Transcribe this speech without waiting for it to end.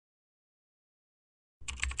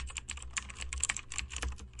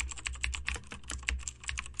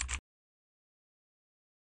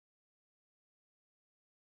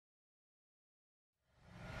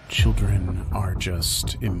Children are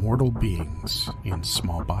just immortal beings in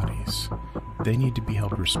small bodies. They need to be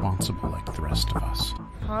held responsible like the rest of us.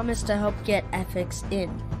 Promise to help get ethics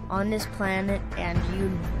in on this planet and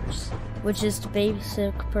universe, which is the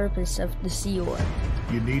basic purpose of the Sea Org.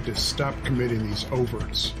 You need to stop committing these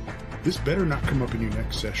overts. This better not come up in your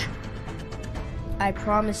next session. I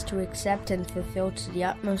promise to accept and fulfill to the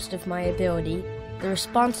utmost of my ability the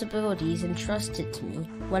responsibilities entrusted to me,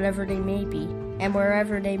 whatever they may be, and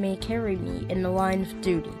wherever they may carry me in the line of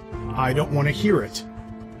duty. I don't want to hear it.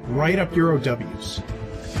 Write up your OWs.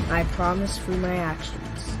 I promise through my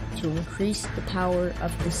actions to increase the power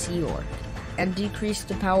of the Sea Org and decrease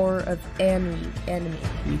the power of any enemy.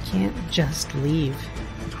 You can't just leave.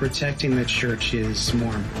 Protecting the church is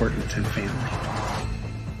more important than family.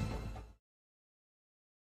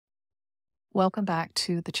 Welcome back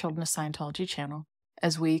to the Children of Scientology channel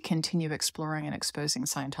as we continue exploring and exposing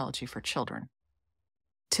Scientology for children.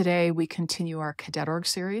 Today, we continue our Cadet Org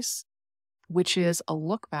series, which is a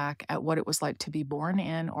look back at what it was like to be born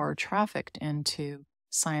in or trafficked into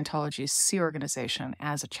Scientology's Sea organization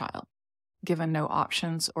as a child, given no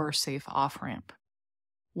options or safe off-ramp.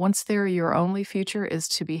 Once there, your only future is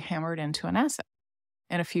to be hammered into an asset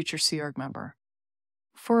and a future Sea Org member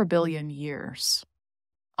for 1 billion years.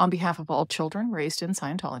 On behalf of all children raised in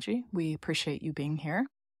Scientology, we appreciate you being here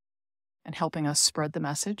and helping us spread the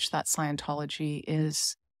message that Scientology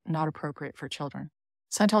is not appropriate for children.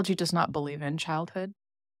 Scientology does not believe in childhood.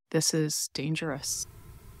 This is dangerous.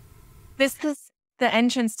 This is the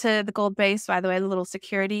entrance to the gold base, by the way, the little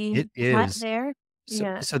security hut there.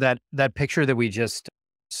 So that picture that we just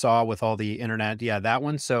saw with all the internet, yeah, that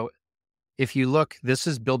one. So if you look, this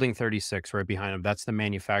is building 36 right behind them. That's the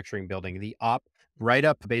manufacturing building. Right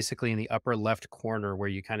up basically in the upper left corner where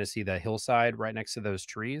you kind of see the hillside right next to those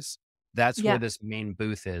trees. That's where this main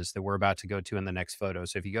booth is that we're about to go to in the next photo.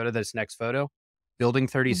 So if you go to this next photo, building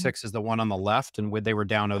 36 is the one on the left, and they were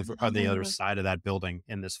down over on the other side of that building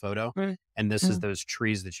in this photo. And this is those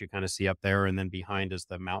trees that you kind of see up there, and then behind is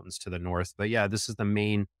the mountains to the north. But yeah, this is the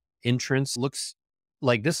main entrance. Looks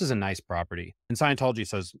like this is a nice property. And Scientology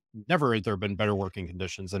says, never has there been better working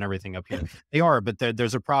conditions than everything up here. They are, but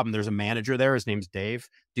there's a problem. There's a manager there. His name's Dave.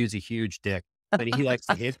 Dude's a huge dick, but he likes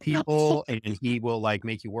to hit people and he will like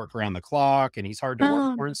make you work around the clock, and he's hard to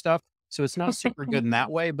work for and stuff. So it's not super good in that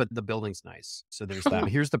way, but the building's nice. So there's that.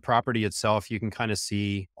 Here's the property itself. You can kind of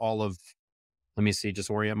see all of, let me see, just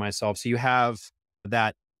orient myself. So you have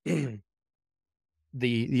that, you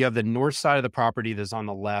have the north side of the property that's on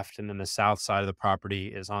the left, and then the south side of the property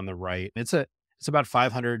is on the right. It's about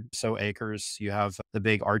 500 so acres. You have the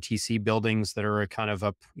big RTC buildings that are kind of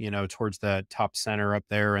up, towards the top center up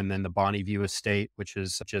there. And then the Bonnie View Estate, which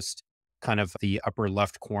is just kind of the upper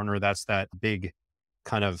left corner. That's that big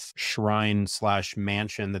kind of shrine /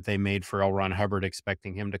 mansion that they made for L. Ron Hubbard,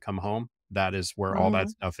 expecting him to come home. That is where all that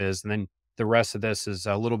stuff is. And then the rest of this is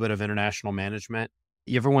a little bit of international management.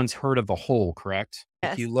 Everyone's heard of the Hole, correct?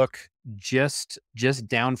 Yes. If you look just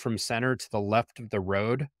down from center to the left of the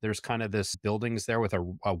road, there's kind of this buildings there with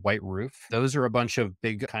a white roof. Those are a bunch of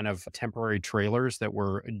big kind of temporary trailers that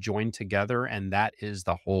were joined together, and that is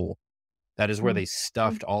the Hole. That is where they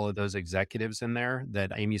stuffed all of those executives in there.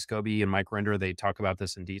 That Amy Scobie and Mike Render, they talk about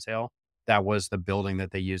this in detail. That was the building that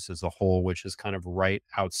they used as the Hole, which is kind of right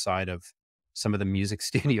outside of some of the music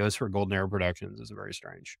studios for Golden Era Productions. It's very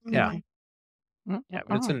strange. Yeah. Yeah,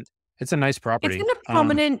 but it's a nice property. It's in a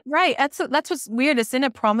prominent, right. That's what's weird. It's in a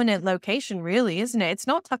prominent location, really, isn't it? It's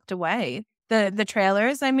not tucked away. The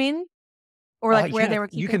trailers, I mean, or like where they were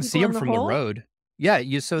keeping you can see them from the road. Yeah.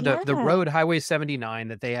 The road, Highway 79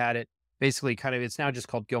 that they had it basically it's now just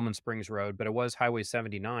called Gilman Springs Road, but it was Highway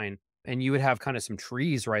 79. And you would have kind of some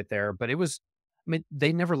trees right there, but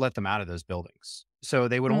they never let them out of those buildings. So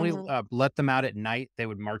they would only let them out at night. They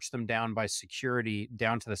would march them down by security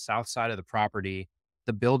down to the south side of the property.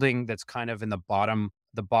 The building that's kind of in the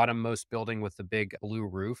bottommost building with the big blue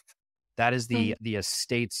roof, that is the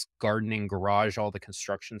estate's gardening garage, all the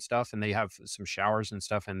construction stuff. And they have some showers and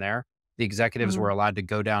stuff in there. The executives were allowed to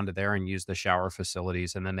go down to there and use the shower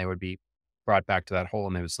facilities. And then they would be brought back to that hole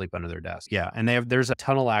and they would sleep under their desk. Yeah. And there's a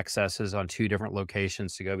tunnel accesses on 2 different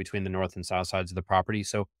locations to go between the north and south sides of the property.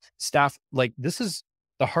 So staff, this is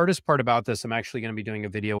the hardest part about this. I'm actually going to be doing a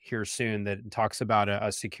video here soon that talks about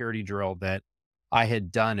a security drill that I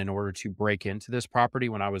had done in order to break into this property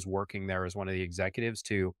when I was working there as one of the executives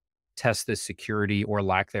to test the security or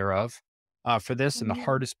lack thereof for this. And the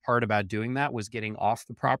hardest part about doing that was getting off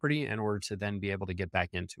the property in order to then be able to get back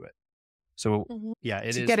into it. So yeah,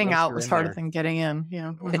 it is. Getting out was harder than getting in.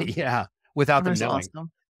 Yeah. Yeah. Without them knowing. Awesome.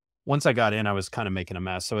 once I got in, I was kind of making a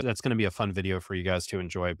mess. So that's going to be a fun video for you guys to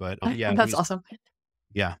enjoy. But yeah, That's awesome.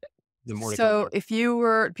 Yeah. The more So if you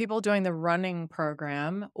were people doing the running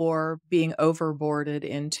program or being overboarded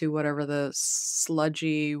into whatever the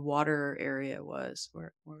sludgy water area was,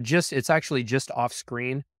 it's actually just off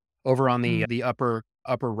screen over on the upper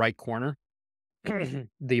right corner.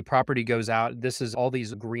 The property goes out. This is all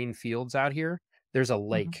these green fields out here. There's a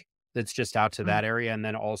lake that's just out to that area. And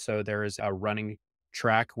then also there is a running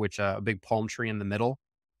track, which a big palm tree in the middle.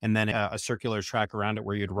 And then a circular track around it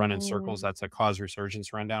where you'd run in circles. That's a cause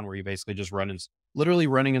resurgence rundown where you basically just literally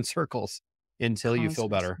running in circles until you feel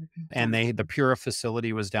better. And the Pura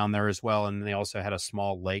facility was down there as well. And they also had a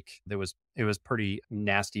small lake it was pretty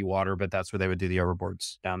nasty water, but that's where they would do the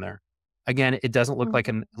overboards down there. Again, it doesn't look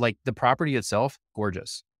like the property itself,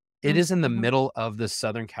 gorgeous. It is in the middle of the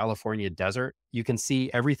Southern California desert. You can see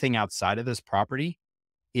everything outside of this property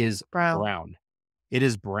is brown. It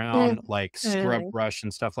is brown, like scrub brush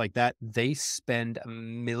and stuff like that. They spend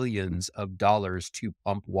millions of dollars to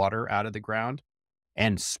pump water out of the ground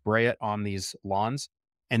and spray it on these lawns.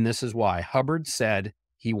 And this is why Hubbard said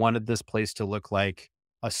he wanted this place to look like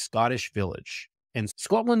a Scottish village. And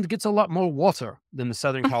Scotland gets a lot more water than the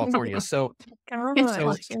Southern California. So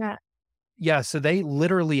they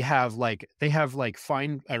literally have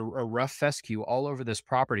find a rough fescue all over this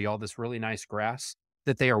property, all this really nice grass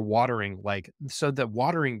that they are watering. So the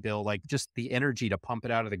watering bill, just the energy to pump it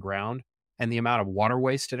out of the ground and the amount of water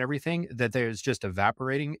waste and everything that there's just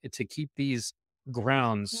evaporating to keep these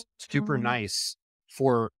grounds super nice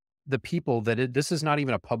for the people this is not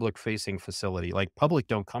even a public facing facility. Public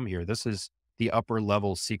don't come here. This is the upper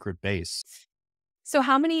level secret base. So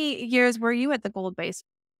how many years were you at the gold base?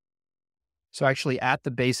 So actually at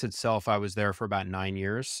the base itself, I was there for about 9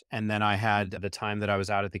 years. And then I had the time that I was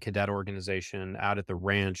out at the cadet organization, out at the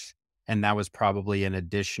ranch, and that was probably an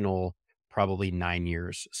additional 9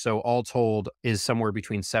 years. So all told is somewhere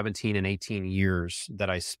between 17 and 18 years that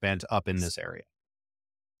I spent up in this area.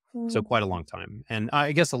 So quite a long time. And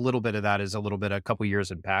I guess a little bit of that is a couple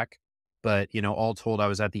years in PAC. But, all told, I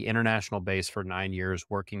was at the international base for 9 years,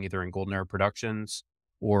 working either in Golden Era Productions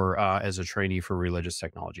or as a trainee for Religious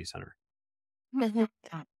Technology Center.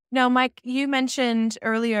 Now, Mike, you mentioned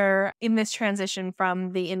earlier in this transition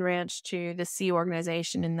from the In Ranch to the Sea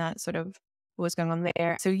organization and that sort of what was going on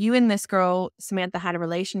there. So you and this girl, Samantha, had a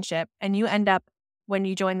relationship, and you end up, when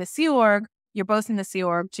you join the Sea Org, you're both in the Sea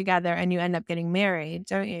Org together and you end up getting married,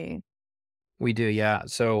 don't you? We do, yeah.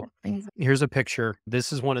 So here's a picture.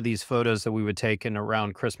 This is one of these photos that we would take in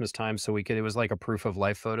around Christmas time. So it was like a proof of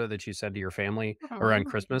life photo that you sent to your family around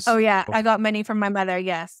Christmas. Oh yeah. I got many from my mother.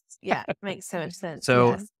 Yes. Yeah. Makes so much sense.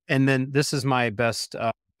 So, yes. And then this is my best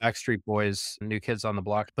Backstreet Boys, New Kids on the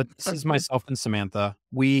Block, but this is myself and Samantha.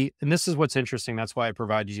 And this is what's interesting. That's why I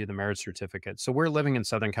provided you the marriage certificate. So we're living in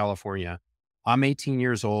Southern California. I'm 18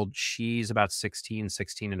 years old. She's about 16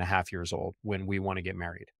 and a half years old when we want to get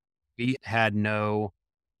married. We had you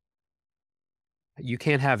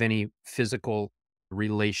can't have any physical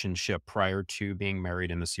relationship prior to being married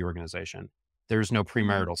in the Sea organization. There's no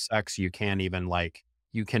premarital sex. You can't even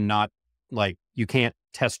you can't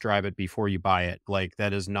test drive it before you buy it.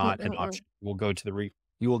 That is not an option. You will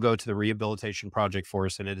go to the rehabilitation project for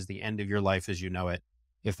us, and it is the end of your life as you know it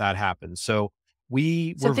if that happens. So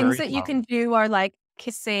things that you can do are like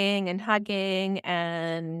kissing and hugging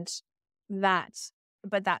and that.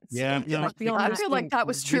 But that's I feel like that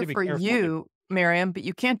was true for you, Mirriam, but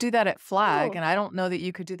you can't do that at Flag, and I don't know that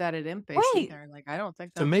you could do that at Imp Base either. I don't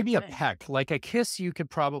think so. Maybe a peck, a kiss. You could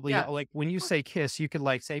probably when you say kiss, you could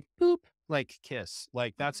say boop, kiss.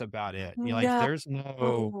 That's about it. There's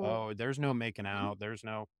no making out. There's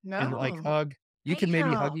no. And hug. You can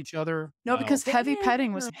maybe hug each other. No, because heavy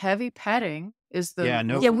petting is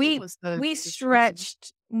the we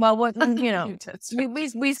stretched. Well, what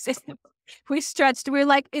we stretched. We were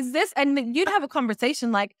like, is this? And you'd have a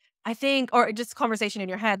conversation I think, or just conversation in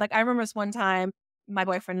your head. I remember this one time, my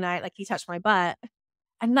boyfriend and I, he touched my butt.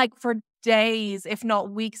 And for days, if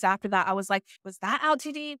not weeks after that, I was like, was that out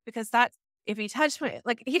too deep? Because if he touched me,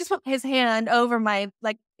 he just put his hand over my,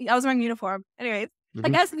 I was wearing uniform. Anyways,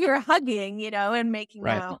 as we were hugging, and making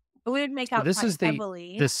out. But we would make out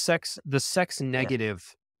heavily. The sex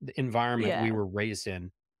negative environment we were raised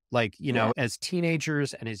in. As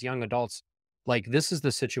teenagers and as young adults, this is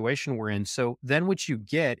the situation we're in. So then what you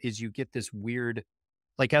get is this weird,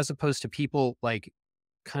 as opposed to people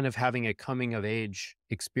kind of having a coming of age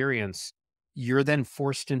experience, you're then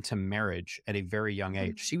forced into marriage at a very young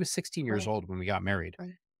age. She was 16 years old when we got married.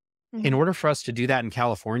 In order for us to do that in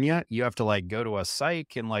California, you have to go to a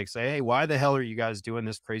psych and say, hey, why the hell are you guys doing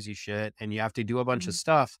this crazy shit? And you have to do a bunch of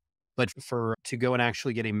stuff But to go and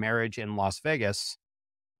actually get a marriage in Las Vegas,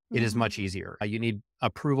 it is much easier. You need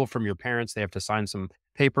approval from your parents. They have to sign some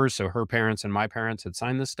papers. So her parents and my parents had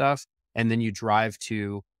signed this stuff. And then you drive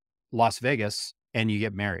to Las Vegas and you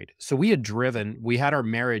get married. So we had our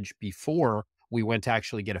marriage before we went to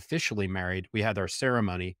actually get officially married. We had our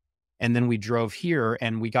ceremony. And then we drove here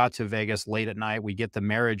and we got to Vegas late at night. We get the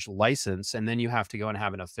marriage license and then you have to go and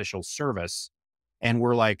have an official service. And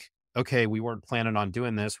we're like, okay, we weren't planning on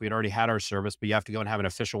doing this. We'd already had our service, but you have to go and have an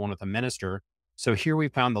official one with a minister. So here we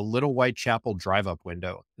found the little white chapel drive-up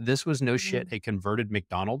window. This was no shit, a converted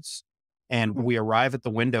McDonald's. And we arrive at the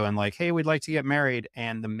window and like, hey, we'd like to get married.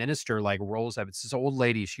 And the minister like rolls up. It's this old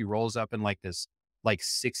lady. She rolls up in like this like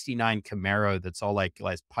 69 Camaro that's all like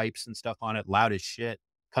pipes and stuff on it, loud as shit,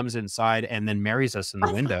 comes inside and then marries us in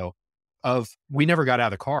the window we never got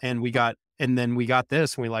out of the car. And then we got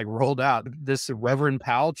this and we like rolled out this Reverend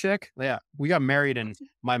Powell chick. Yeah. We got married in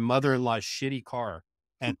my mother-in-law's shitty car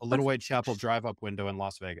and a little white chapel drive-up window in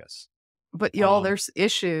Las Vegas. But y'all, there's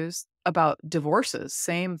issues about divorces.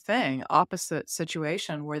 Same thing, opposite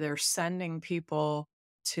situation where they're sending people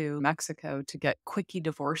to Mexico to get quickie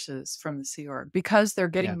divorces from the Sea Org because they're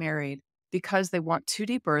getting married, because they want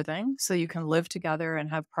 2D birthing so you can live together and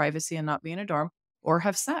have privacy and not be in a dorm or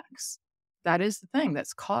have sex. That is the thing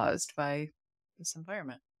that's caused by this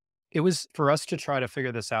environment. It was for us to try to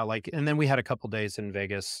figure this out. And then we had a couple days in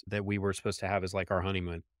Vegas that we were supposed to have as like our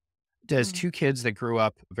honeymoon. As two kids that grew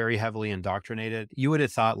up very heavily indoctrinated, you would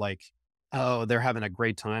have thought like, oh, they're having a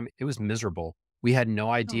great time. It was miserable. We had no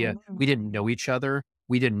idea. We didn't know each other.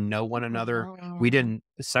 We didn't know one another. We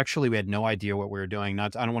had no idea what we were doing. I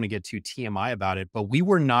don't want to get too TMI about it, but we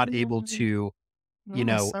were not able to,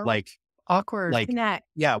 awkward. Connect.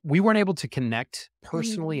 Yeah, we weren't able to connect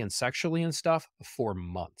personally and sexually and stuff for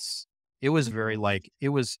months. It was it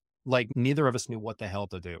was like neither of us knew what the hell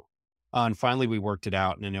to do. And finally we worked it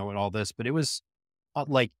out and all this, but it was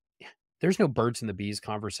there's no birds and the bees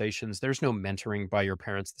conversations. There's no mentoring by your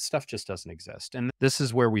parents. The stuff just doesn't exist. And this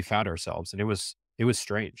is where we found ourselves. And it was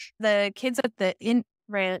strange. The kids at the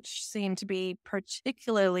ranch seem to be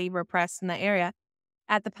particularly repressed in the area.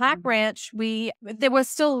 At the Pack Ranch, there was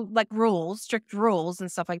still like strict rules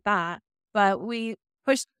and stuff like that, but we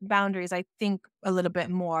pushed boundaries, I think, a little bit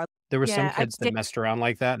more. There were some kids that messed around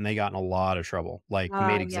like that and they got in a lot of trouble,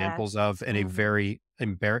 made examples of, and it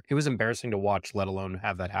was embarrassing to watch, let alone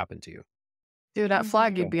have that happen to you. Dude, at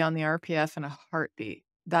Flag, you'd be on the RPF in a heartbeat.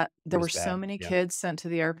 There were so many kids sent to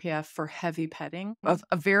the RPF for heavy petting of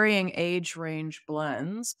a varying age range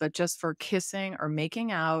blends, but just for kissing or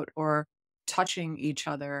making out or touching each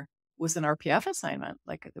other was an RPF assignment.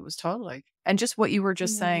 Like it was totally. And just what you were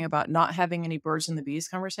just saying about not having any birds and the bees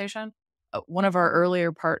conversation. One of our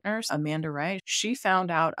earlier partners, Amanda Wright, she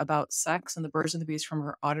found out about sex and the birds and the bees from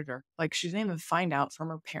her auditor. Like she didn't even find out from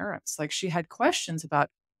her parents. Like she had questions about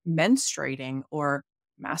menstruating or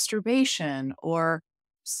masturbation or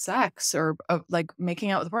sex or like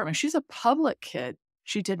making out with a partner. She's a public kid.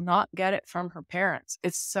 She did not get it from her parents.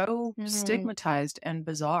 It's so stigmatized and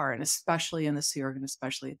bizarre, and especially in the Sea Org and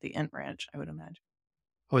especially at the Int Ranch, I would imagine.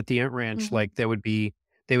 Oh, at the Int Ranch,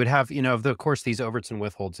 they would have, of course, these overts and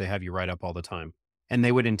withholds, they have you write up all the time. And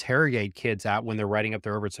they would interrogate kids out when they're writing up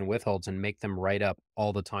their overts and withholds and make them write up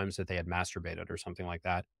all the times that they had masturbated or something like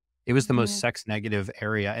that. It was the most sex negative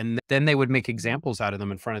area. And then they would make examples out of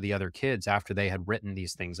them in front of the other kids after they had written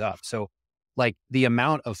these things up. So the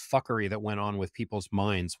amount of fuckery that went on with people's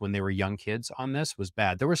minds when they were young kids on this was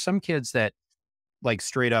bad. There were some kids that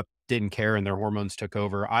straight up didn't care and their hormones took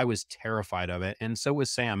over. I was terrified of it. And so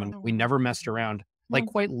was Sam. And we never messed around.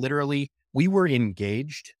 Quite literally, we were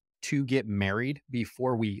engaged to get married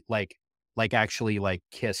before we actually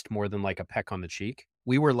kissed more than a peck on the cheek.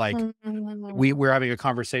 We were we were having a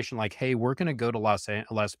conversation hey, we're going to go to Las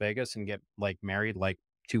Vegas and get married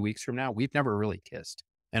 2 weeks from now. We've never really kissed.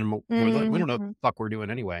 And we don't know what the fuck we're doing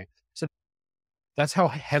anyway. So that's how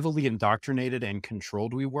heavily indoctrinated and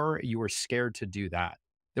controlled we were. You were scared to do that.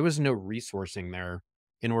 There was no resourcing there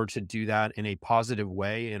in order to do that in a positive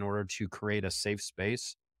way, in order to create a safe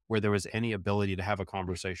space where there was any ability to have a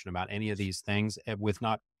conversation about any of these things with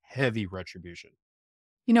not heavy retribution.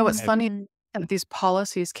 You know, what's funny, these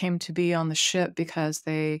policies came to be on the ship because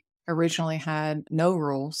they originally had no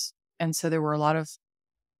rules. And so there were a lot of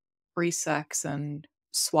free sex and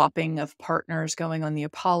swapping of partners going on the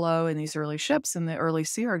Apollo and these early ships in the early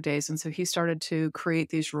Sea Org days. And so he started to create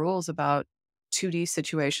these rules about 2D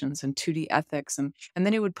situations and 2D ethics. And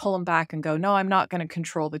then he would pull them back and go, no, I'm not going to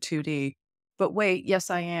control the 2D. But wait, yes,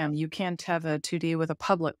 I am. You can't have a 2D with a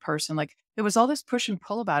public person. There was all this push and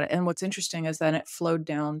pull about it. And what's interesting is then it flowed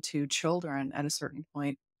down to children at a certain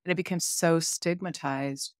point. and it became so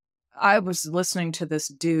stigmatized. I was listening to this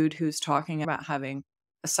dude who's talking about having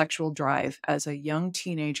a sexual drive as a young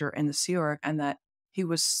teenager in the Sea Org, and that he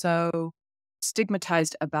was so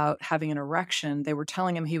stigmatized about having an erection. They were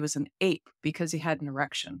telling him he was an ape because he had an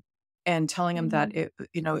erection, and telling him that it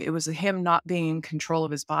was him not being in control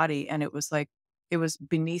of his body, and it was like it was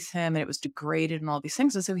beneath him and it was degraded and all these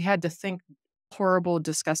things. And so he had to think horrible,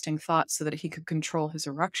 disgusting thoughts so that he could control his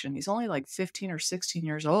erection. He's only like 15 or 16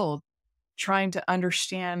 years old, trying to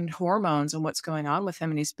understand hormones and what's going on with him.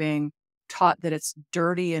 And he's being taught that it's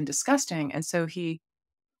dirty and disgusting. And so he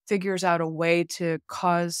figures out a way to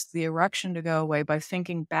cause the erection to go away by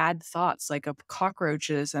thinking bad thoughts like of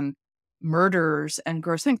cockroaches and murderers and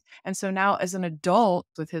gross things. And so now as an adult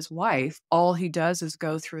with his wife, all he does is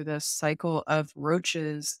go through this cycle of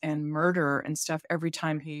roaches and murder and stuff every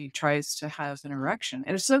time he tries to have an erection.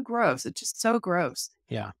 And it's so gross. It's just so gross.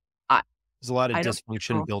 Yeah. I, There's a lot of I don't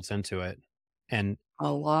dysfunction know. built into it. And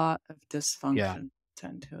A lot of yeah, dysfunction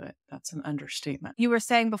into it. That's an understatement. You were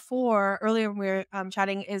saying before, earlier when we were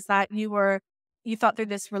chatting, is that you thought through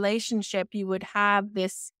this relationship, you would have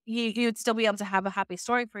this, you'd still be able to have a happy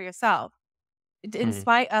story for yourself in mhm.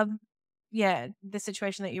 spite of, the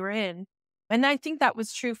situation that you were in. And I think that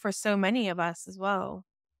was true for so many of us as well.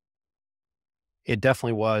 It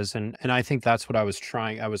definitely was. And I think that's what I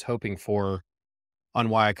was hoping for, on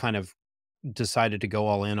why I kind of decided to go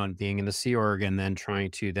all in on being in the Sea Org, and then trying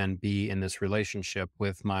to then be in this relationship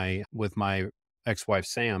with my ex-wife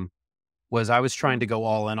Sam. Was I was trying to go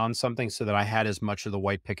all in on something so that I had as much of the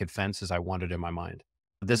white picket fence as I wanted in my mind.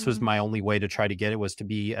 This was Mhm. my only way to try to get it, was to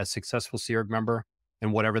be a successful Sea Org member,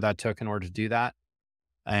 and whatever that took in order to do that.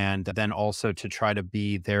 And then also to try to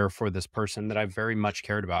be there for this person that I very much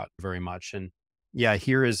cared about, very much. And yeah,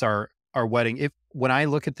 here is our wedding. When I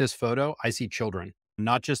look at this photo, I see children,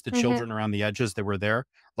 not just the Mhm. children around the edges that were there.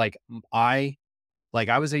 Like I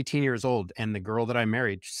I was 18 years old, and the girl that I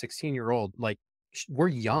married, 16-year-old, like we're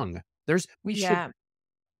young. We should, Yeah.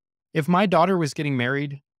 if my daughter was getting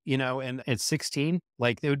married, and at 16,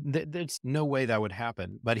 like there's no way that would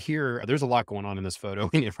happen. But here, there's a lot going on in this photo.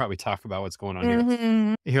 We need to probably talk about what's going on here.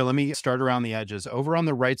 Mhm. Here, let me start around the edges. Over on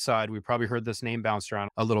the right side, we probably heard this name bounced around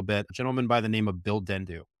a little bit. A gentleman by the name of Bill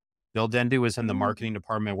Dendu. Bill Dendu was in the marketing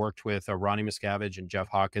department, worked with Ronnie Miscavige and Jeff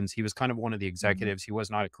Hawkins. He was kind of one of the executives. He was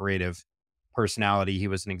not a creative personality. He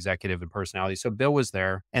was an executive and personality. So Bill was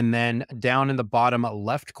there. And then down in the bottom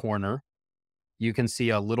left corner, you can see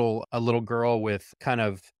a little girl with kind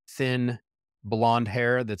of thin blonde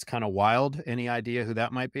hair that's kind of wild. Any idea who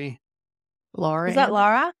that might be? Laura Is that Ann?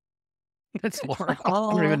 Laura? It's Laura. I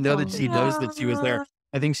don't even know that she knows that she was there.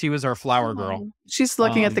 I think she was our flower girl. She's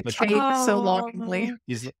looking at the But cake so longingly.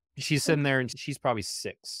 she's sitting there, and she's probably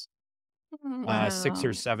 6 or Wow.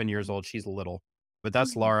 7 years old. She's little, but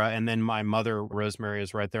that's Laura. And then my mother, Rosemary,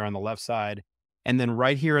 is right there on the left side. And then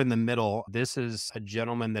right here in the middle, this is a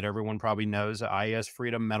gentleman that everyone probably knows, a IS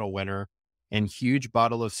Freedom Medal winner and huge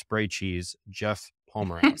bottle of spray cheese, Jeff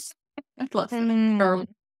Pomerantz. I love that. Mm.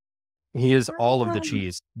 He is all of the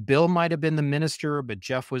cheese. Bill might have been the minister, but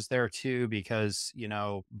Jeff was there too, because,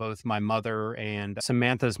 both my mother and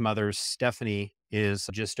Samantha's mother, Stephanie, is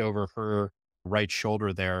just over her right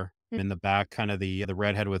shoulder there in the back, kind of the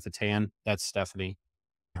redhead with the tan. That's Stephanie,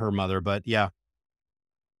 her mother. But yeah,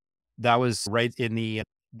 that was right in the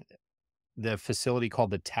facility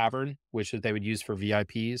called the Tavern, which is they would use for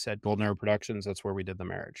VIPs at Golden Arrow Productions. That's where we did the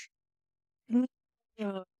marriage.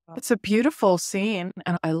 It's a beautiful scene.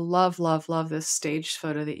 And I love, love, love this stage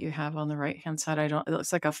photo that you have on the right-hand side. It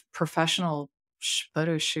looks like a professional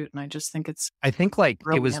photo shoot. And I just think it's I think it was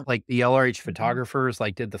brilliant. like the LRH photographers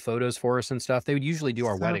did the photos for us and stuff. They would usually do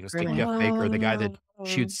our So weddings. Like pretty. Jeff Baker, the guy that Oh.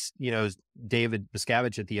 shoots, David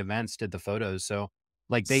Miscavige at the events, did the photos. So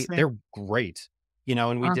Sweet. they're great,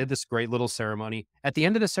 and we Uh, did this great little ceremony. At the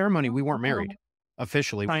end of the ceremony, we weren't married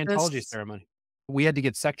officially. Scientology This- ceremony. We had to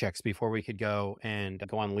get sec checks before we could go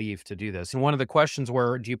on leave to do this. And one of the questions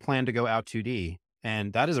were, do you plan to go out 2D?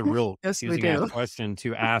 And that is a real Yes, we confusing do. question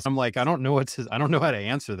to ask. I'm like, I don't know I don't know how to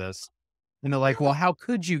answer this. And they're like, well, how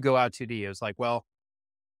could you go out 2D? I was like, well,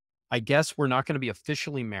 I guess we're not going to be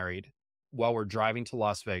officially married while we're driving to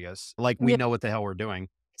Las Vegas. Like, we Yeah. know what the hell we're doing.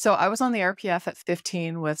 So I was on the RPF at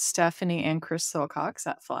 15 with Stephanie and Chris Silcox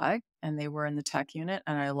at Flag, and they were in the tech unit,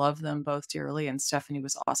 and I love them both dearly. And Stephanie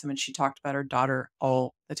was awesome, and she talked about her daughter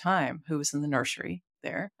all the time, who was in the nursery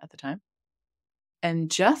there at the time. And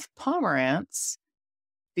Jeff Pomerantz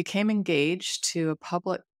became engaged to a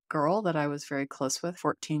public girl that I was very close with,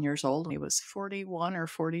 14 years old. He was 41 or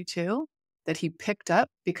 42. that he picked up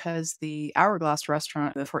because the Hourglass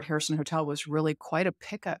restaurant, the Fort Harrison Hotel, was really quite a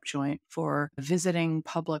pickup joint for visiting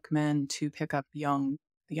public men to pick up young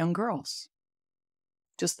girls.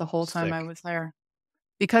 Just the whole time I was there.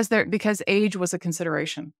 Because age was a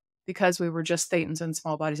consideration. Because we were just thetans in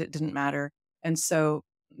small bodies, it didn't matter. And so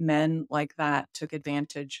men like that took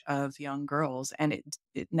advantage of young girls, and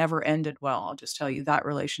it never ended well. I'll just tell you, that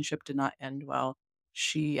relationship did not end well.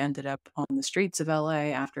 She ended up on the streets of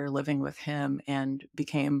LA after living with him and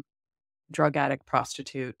became drug addict,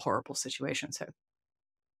 prostitute, horrible situation. So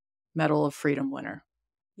Medal of Freedom winner.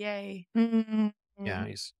 Yay. Yeah,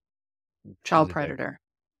 he's child predator.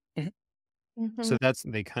 So that's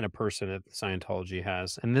the kind of person that Scientology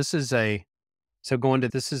has. And this is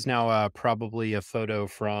this is now probably a photo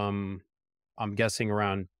from, I'm guessing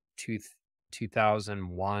around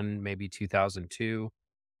 2001, maybe 2002,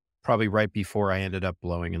 probably right before I ended up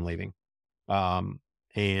blowing and leaving.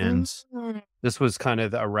 And this was kind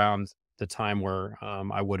of around the time where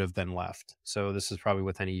I would have then left. So this is probably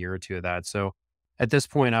within a year or two of that. So at this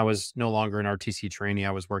point, I was no longer an RTC trainee.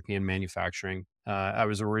 I was working in manufacturing. I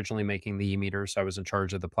was originally making the e-meters. I was in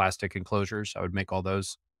charge of the plastic enclosures. I would make all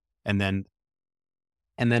those. And then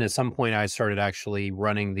at some point, I started actually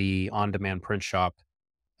running the on-demand print shop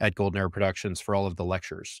at Golden Era Productions for all of the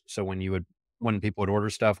lectures. So when people would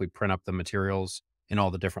order stuff, we'd print up the materials in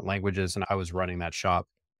all the different languages, and I was running that shop.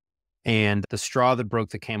 And the straw that broke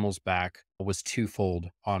the camel's back was twofold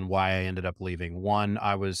on why I ended up leaving. One,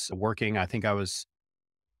 I was working.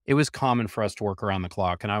 It was common for us to work around the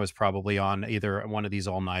clock, and I was probably on either one of these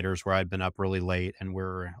all-nighters where I'd been up really late and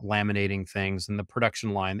we're laminating things. And the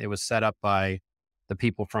production line, it was set up by the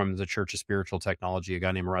people from the Church of Spiritual Technology, a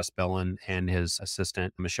guy named Russ Bellin and his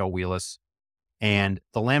assistant, Michelle Wheelis. And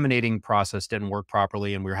the laminating process didn't work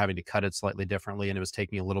properly, and we were having to cut it slightly differently, and it was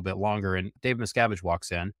taking a little bit longer. And Dave Miscavige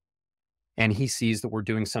walks in, and he sees that we're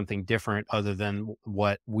doing something different other than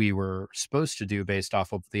what we were supposed to do based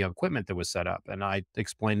off of the equipment that was set up. And I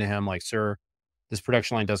explained to him, like, sir, this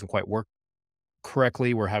production line doesn't quite work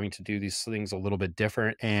correctly. We're having to do these things a little bit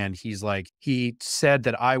different. And he's like, he said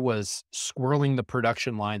that I was squirreling the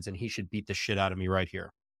production lines and he should beat the shit out of me right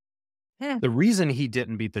here. Yeah. The reason he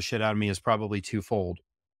didn't beat the shit out of me is probably twofold.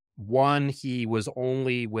 One, he was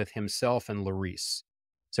only with himself and Larice.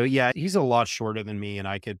 So yeah, he's a lot shorter than me, and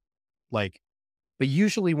I could but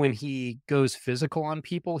usually when he goes physical on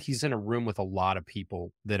people, he's in a room with a lot of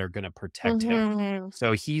people that are going to protect him.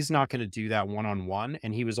 So he's not going to do that one-on-one.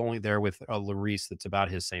 And he was only there with a Larice that's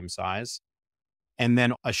about his same size. And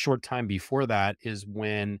then a short time before that is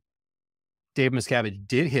when Dave Miscavige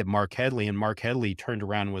did hit Mark Headley, and Mark Headley turned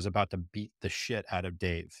around and was about to beat the shit out of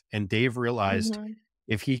Dave. And Dave realized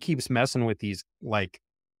if he keeps messing with these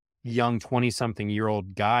young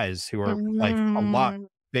 20-something-year-old guys who are a lot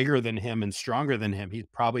bigger than him and stronger than him, he's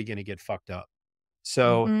probably going to get fucked up.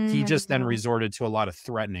 So he just then resorted to a lot of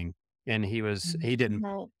threatening, and he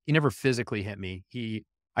never physically hit me.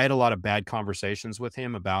 I had a lot of bad conversations with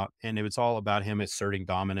him and it was all about him asserting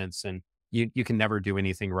dominance, and you can never do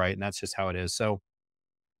anything right. And that's just how it is. So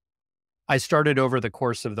I started over the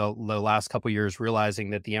course of the last couple of years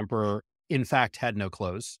realizing that the emperor in fact had no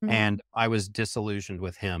clothes, and I was disillusioned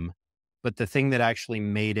with him. But the thing that actually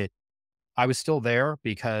made it, I was still there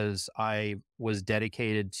because I was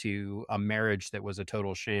dedicated to a marriage that was a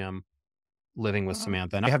total sham, living with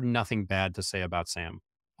Samantha. And I have nothing bad to say about Sam.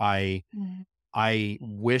 I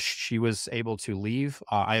wish she was able to leave.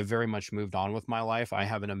 I have very much moved on with my life. I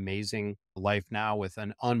have an amazing life now with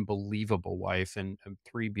an unbelievable wife and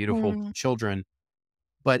 3 beautiful children.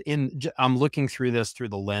 But I'm looking through this through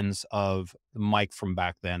the lens of Mike from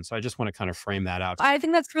back then. So I just want to kind of frame that out. I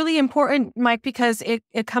think that's really important, Mike, because it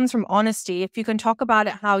comes from honesty. If you can talk about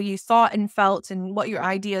it, how you thought and felt and what your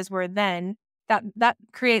ideas were then, that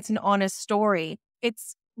creates an honest story.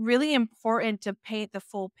 It's really important to paint the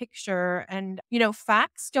full picture. And,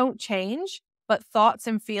 facts don't change, but thoughts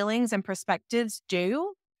and feelings and perspectives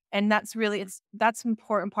do. And that's an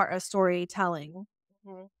important part of storytelling.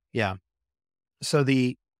 Yeah. So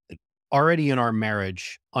already in our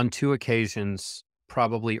marriage, on 2 occasions,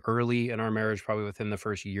 probably early in our marriage, probably within the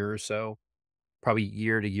first year or so, probably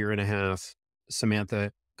year to year and a half,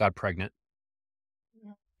 Samantha got pregnant.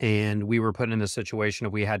 And we were put in a situation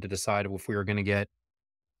of we had to decide if we were going to get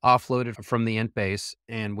offloaded from the int base.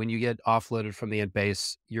 And when you get offloaded from the int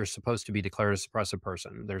base, you're supposed to be declared a suppressive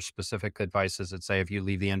person. There's specific advices that say if you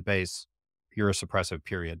leave the int base, you're a suppressive,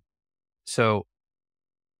 period. So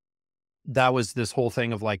that was this whole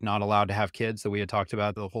thing of not allowed to have kids that we had talked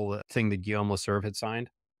about, the whole thing that Guillaume Leserve had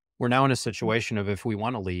signed. We're now in a situation of if we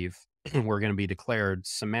want to leave, we're going to be declared.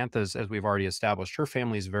 Samantha's, as we've already established, her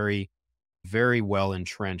family is very very well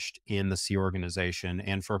entrenched in the Sea organization.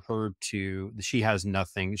 And for her she has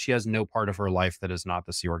no part of her life that is not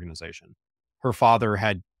the Sea organization. Her father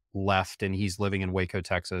had left and he's living in Waco,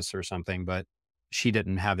 Texas or something, but she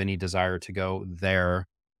didn't have any desire to go there.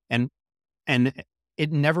 And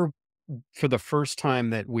it never, for the first time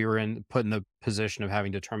that we were put in the position of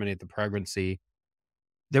having to terminate the pregnancy,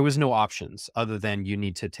 there was no options other than you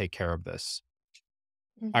need to take care of this.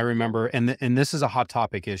 I remember, and this is a hot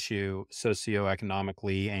topic issue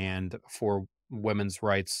socioeconomically and for women's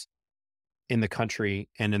rights in the country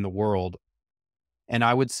and in the world. And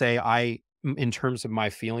I would say in terms of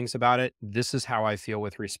my feelings about it, this is how I feel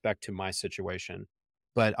with respect to my situation.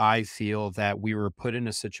 But I feel that we were put in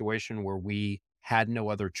a situation where we had no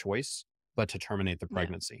other choice but to terminate the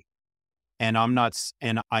pregnancy. And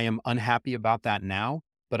I am unhappy about that now,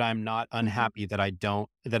 but I'm not unhappy that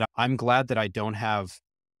I'm glad that I don't have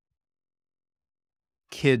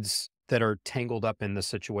kids that are tangled up in the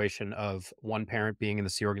situation of one parent being in the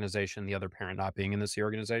Sea organization, the other parent not being in the Sea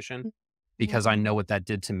organization, because I know what that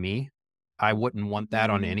did to me. I wouldn't want that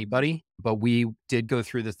on anybody, but we did go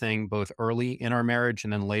through the thing both early in our marriage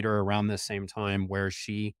and then later around this same time where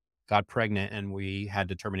she got pregnant and we had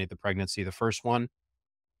to terminate the pregnancy. The first one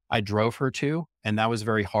I drove her to, and that was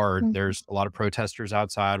very hard. There's a lot of protesters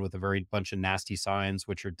outside with a bunch of nasty signs,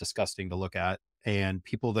 which are disgusting to look at. And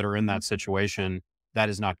people that are in that situation, that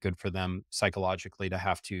is not good for them psychologically to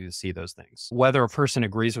have to see those things. Whether a person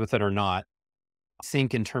agrees with it or not, I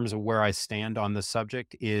think in terms of where I stand on this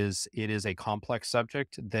subject it is a complex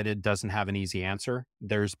subject that it doesn't have an easy answer.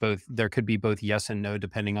 There could be both yes and no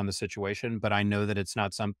depending on the situation, but I know that it's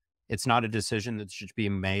not a decision that should be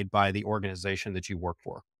made by the organization that you work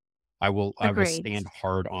for. I will stand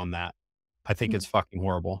hard on that. I think it's fucking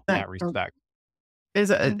horrible in that respect. There's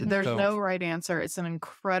no right answer. It's an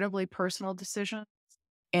incredibly personal decision.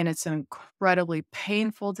 And it's an incredibly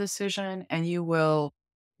painful decision, and you will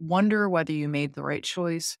wonder whether you made the right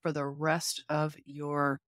choice for the rest of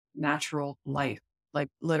your natural life, like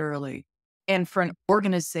literally. And for an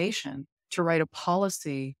organization to write a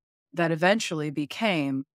policy that eventually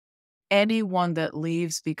became anyone that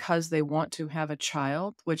leaves because they want to have a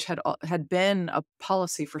child, which had been a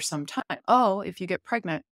policy for some time. Oh, if you get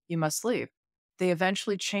pregnant, you must leave. They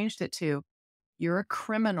eventually changed it to, you're a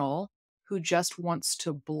criminal who just wants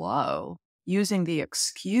to blow, using the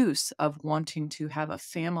excuse of wanting to have a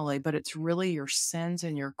family, but it's really your sins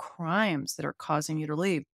and your crimes that are causing you to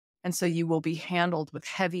leave. And so you will be handled with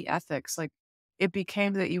heavy ethics. Like it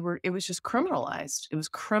became that it was just criminalized. It was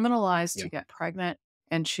criminalized to get pregnant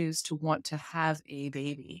and choose to want to have a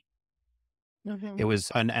baby. It was,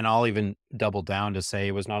 and I'll even double down to say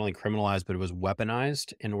it was not only criminalized, but it was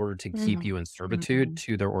weaponized in order to keep you in servitude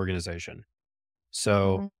to their organization.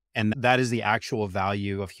 So, and that is the actual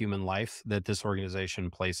value of human life that this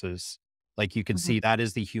organization places. Like you can see that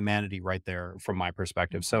is the humanity right there from my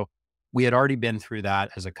perspective. So we had already been through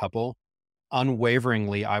that as a couple.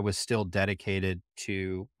 Unwaveringly, I was still dedicated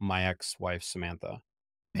to my ex-wife, Samantha.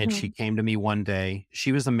 And she came to me one day.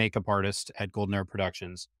 She was a makeup artist at Golden Air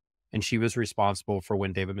Productions. And she was responsible for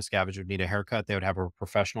when David Miscavige would need a haircut. They would have a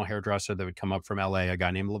professional hairdresser that would come up from LA, a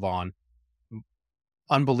guy named Levon.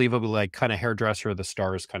 Unbelievably like kind of hairdresser of the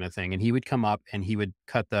stars kind of thing. And he would come up and he would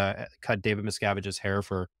cut David Miscavige's hair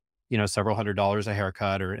for, several $100s a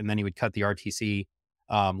haircut, and then he would cut the RTC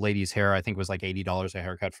lady's hair. I think it was like $80 a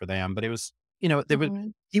haircut for them. But it was,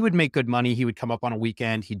 he would make good money. He would come up on a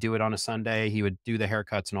weekend. He'd do it on a Sunday. He would do the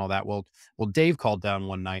haircuts and all that. Well, Dave called down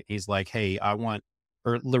one night. He's like, hey,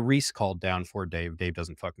 Larice called down for Dave. Dave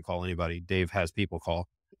doesn't fucking call anybody. Dave has people call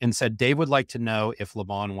and said, Dave would like to know if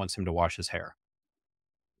Levon wants him to wash his hair.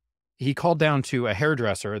 He called down to a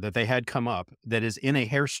hairdresser that they had come up that is in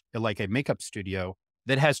like a makeup studio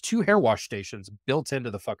that has 2 hair wash stations built into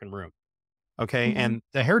the fucking room. Okay. And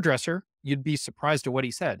the hairdresser, you'd be surprised at what he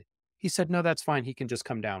said. He said, no, that's fine. He can just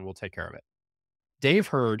come down. We'll take care of it. Dave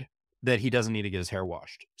heard that he doesn't need to get his hair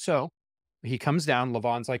washed. So he comes down.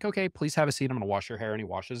 Levon's like, okay, please have a seat. I'm going to wash your hair. And he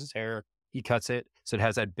washes his hair. He cuts it. So it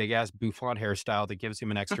has that big ass bouffant hairstyle that gives him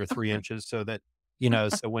an extra 3 inches so that,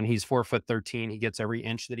 so when he's 4'13", he gets every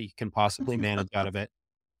inch that he can possibly manage out of it.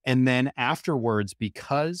 And then afterwards,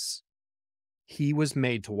 because he was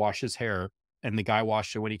made to wash his hair and the guy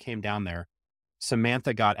washed it when he came down there,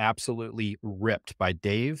 Samantha got absolutely ripped by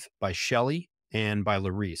Dave, by Shelley, and by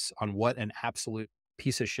Larice on what an absolute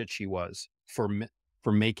piece of shit she was for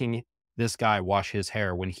making this guy wash his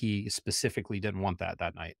hair when he specifically didn't want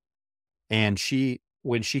that night. And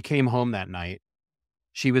when she came home that night,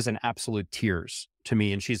 She was in absolute tears to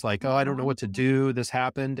me. And she's like, oh, I don't know what to do. This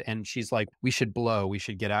happened. And she's like, we should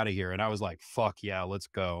get out of here. And I was like, fuck yeah, let's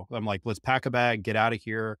go. I'm like, let's pack a bag, get out of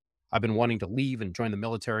here. I've been wanting to leave and join the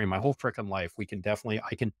military my whole freaking life. We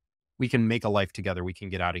can make a life together. We can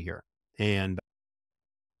get out of here. And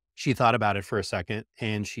she thought about it for a second.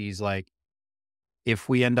 And she's like, if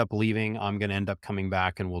we end up leaving, I'm going to end up coming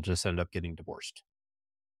back and we'll just end up getting divorced.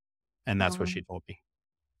 And that's what she told me.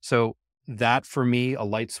 So that for me, a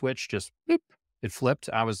light switch, just beep, it flipped.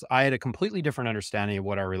 I had a completely different understanding of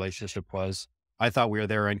what our relationship was. I thought we were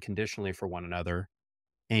there unconditionally for one another.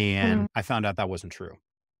 And I found out that wasn't true.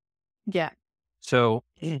 Yeah. So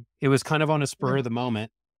it was kind of on a spur of the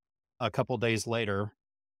moment, a couple days later,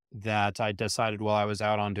 that I decided while I was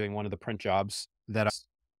out on doing one of the print jobs that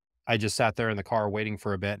I just sat there in the car waiting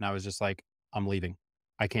for a bit. And I was just like, I'm leaving.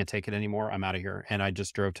 I can't take it anymore. I'm out of here. And I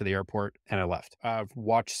just drove to the airport and I left. I've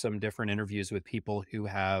watched some different interviews with people who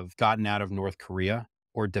have gotten out of North Korea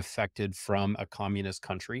or defected from a communist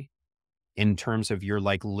country, in terms of you're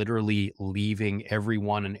like literally leaving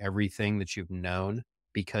everyone and everything that you've known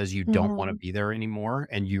because you don't want to be there anymore.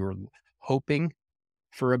 And you're hoping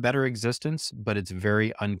for a better existence, but it's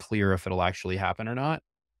very unclear if it'll actually happen or not.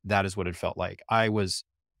 That is what it felt like. I was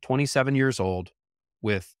 27 years old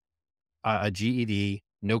with a GED,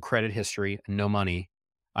 no credit history, no money.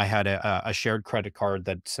 I had a shared credit card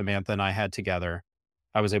that Samantha and I had together.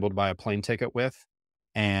 I was able to buy a plane ticket with,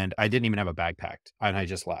 and I didn't even have a bag packed, and I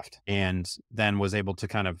just left. And then was able to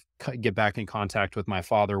kind of get back in contact with my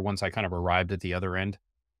father once I kind of arrived at the other end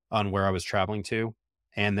on where I was traveling to.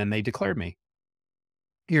 And then they declared me.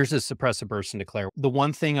 Here's a suppressive person declare. The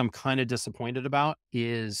one thing I'm kind of disappointed about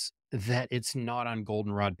is that it's not on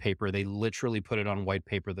goldenrod paper. They literally put it on white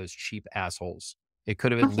paper, those cheap assholes. It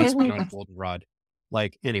could have at least been on goldenrod.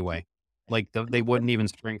 Like, anyway, like they wouldn't even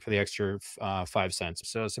spring for the extra 5 cents.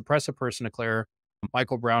 So suppressive person declare.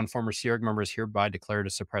 Michael Brown, former Sea Org member, is hereby declared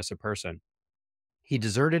a suppressive person. He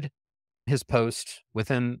deserted his post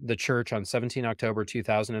within the church on 17 October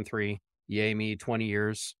 2003. Yay me, 20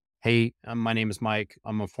 years. Hey, my name is Mike.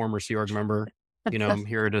 I'm a former Sea Org member. I'm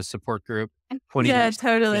here at a support group. 20 years,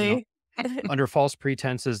 totally. Under false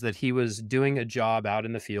pretenses that he was doing a job out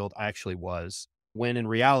in the field. I actually was. When in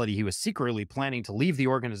reality, he was secretly planning to leave the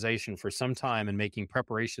organization for some time and making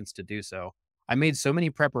preparations to do so. I made so many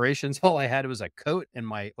preparations. All I had was a coat and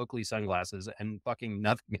my Oakley sunglasses and fucking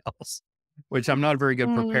nothing else, which I'm not a very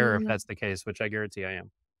good preparer if that's the case, which I guarantee I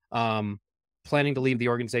am. Planning to leave the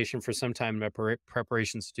organization for some time in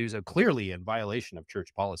preparations to do so, clearly in violation of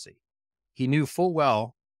church policy. He knew full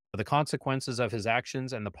well the consequences of his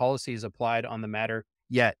actions and the policies applied on the matter,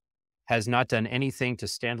 yet has not done anything to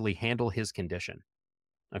standily handle his condition.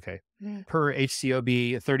 Okay. Per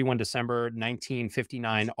HCOB 31 December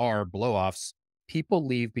 1959 R blow-offs, people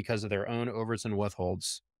leave because of their own overs and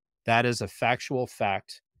withholds. That is a factual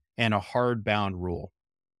fact and a hard-bound rule.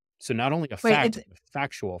 So not only a fact, but a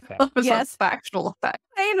factual fact. Yes, factual fact.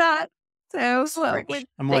 Say that. So ridiculous.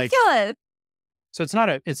 I'm like, so it's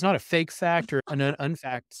not a fake fact or an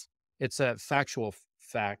unfact. It's a factual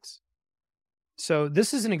fact. So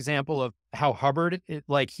this is an example of how Hubbard,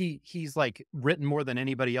 he's like written more than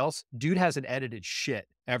anybody else. Dude hasn't edited shit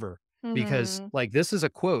ever because like this is a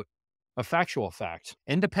quote, a factual fact.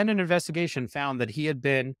 Independent investigation found that he had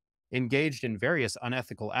been engaged in various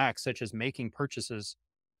unethical acts, such as making purchases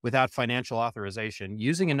without financial authorization,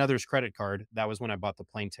 using another's credit card. That was when I bought the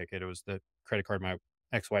plane ticket. It was the credit card my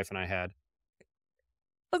ex-wife and I had.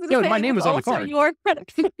 My name was on the card. Your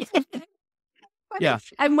credit. Yeah.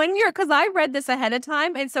 And because I read this ahead of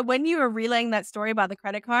time. And so when you were relaying that story about the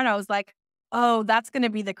credit card, I was like, oh, that's going to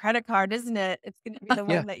be the credit card, isn't it? It's going to be the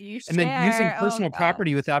one that you share. And then using personal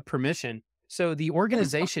property without permission. So the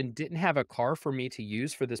organization didn't have a car for me to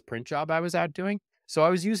use for this print job I was out doing. So I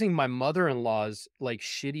was using my mother-in-law's like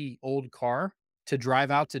shitty old car to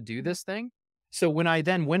drive out to do this thing. So when I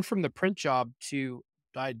then went from the print job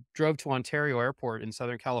I drove to Ontario Airport in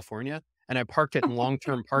Southern California and I parked it in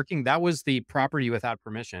long-term parking. That was the property without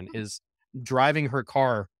permission, is driving her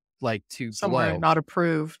car like to somewhere not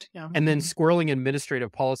approved. Yeah. And then squirreling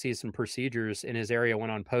administrative policies and procedures in his area when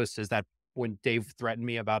on post. Is that when Dave threatened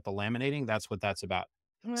me about the laminating? That's what that's about.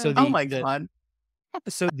 So God.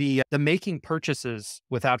 So the making purchases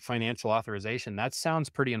without financial authorization, that sounds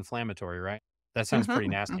pretty inflammatory, right? That sounds pretty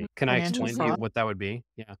nasty. Can I explain to you what that would be?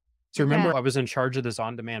 Yeah. So remember, I was in charge of this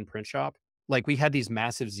on-demand print shop. Like we had these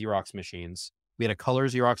massive Xerox machines. We had a color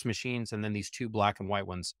Xerox machines and then these 2 black and white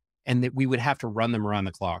ones. And we would have to run them around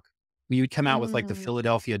the clock. We would come out with like the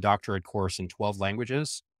Philadelphia doctorate course in 12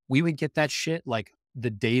 languages. We would get that shit like the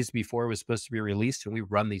days before it was supposed to be released, and we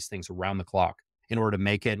run these things around the clock. in order to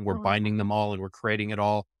make it. And we're binding them all and we're creating it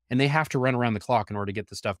all. And they have to run around the clock in order to get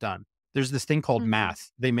the stuff done. There's this thing called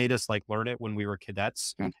math. They made us like learn it when we were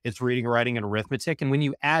cadets. It's reading, writing, and arithmetic. And when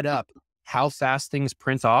you add up how fast things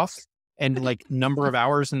print off and like number of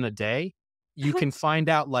hours in the day, you can find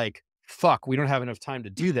out like, fuck, we don't have enough time to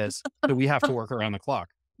do this. So we have to work around the clock.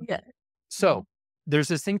 Yeah. So there's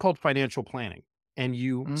this thing called financial planning, and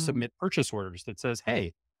you submit purchase orders that says,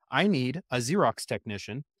 hey, I need a Xerox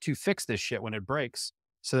technician to fix this shit when it breaks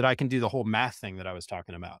so that I can do the whole math thing that I was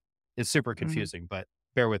talking about. It's super confusing, but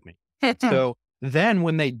bear with me. So then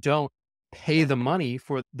when they don't pay the money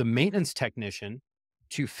for the maintenance technician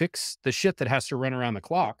to fix the shit that has to run around the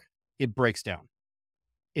clock, it breaks down.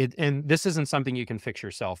 And this isn't something you can fix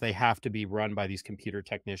yourself. They have to be run by these computer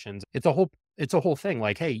technicians. It's a whole thing.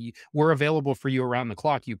 Like, hey, we're available for you around the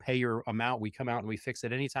clock. You pay your amount. We come out and we fix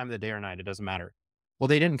it any time of the day or night. It doesn't matter. Well,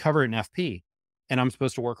 they didn't cover it in FP, and I'm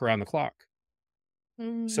supposed to work around the clock.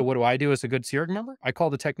 So what do I do as a good Sea Org member? I call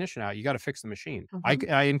the technician out. You got to fix the machine.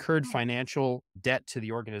 I incurred financial debt to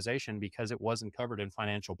the organization because it wasn't covered in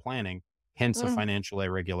financial planning, hence a financial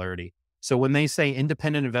irregularity. So when they say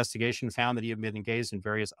independent investigation found that he had been engaged in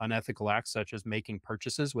various unethical acts, such as making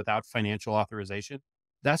purchases without financial authorization,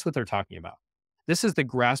 that's what they're talking about. This is the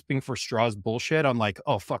grasping for straws bullshit on like,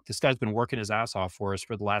 oh, fuck, this guy's been working his ass off for us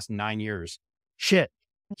for the last 9 years. Shit,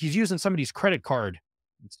 he's using somebody's credit card.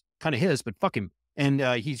 It's kind of his, but fuck him. And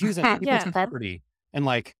he's using people's property. And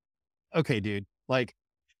like, okay, dude, like,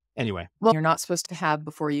 anyway. Well, you're not supposed to have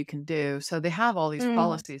before you can do. So they have all these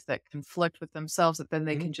policies that conflict with themselves that then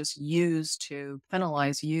they can just use to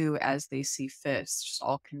penalize you as they see fit. It's just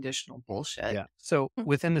all conditional bullshit. Yeah. So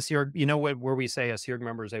within the Sea Org, you know what, where we say a Sea Org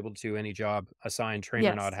member is able to do any job, assigned, trained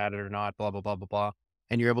or not, had it or not, blah, blah, blah, blah, blah.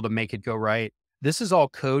 And you're able to make it go right. This is all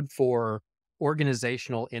code for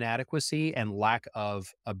organizational inadequacy and lack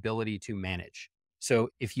of ability to manage. So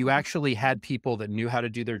if you actually had people that knew how to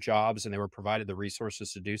do their jobs and they were provided the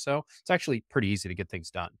resources to do so, it's actually pretty easy to get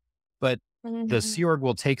things done. But the Sea Org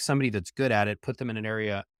will take somebody that's good at it, put them in an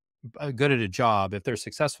area, good at a job. If they're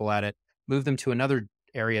successful at it, move them to another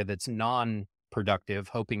area that's non-productive,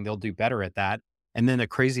 hoping they'll do better at that. And then a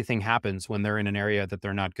crazy thing happens when they're in an area that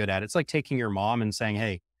they're not good at. It's like taking your mom and saying,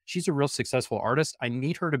 hey, she's a real successful artist. I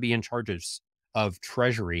need her to be in charge of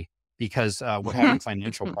treasury because we're having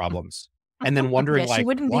financial problems. And then wondering she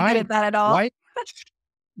wouldn't why, be good at that at all.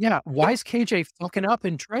 Why is KJ fucking up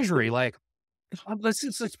in treasury? Like,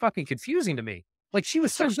 it's fucking confusing to me. Like, she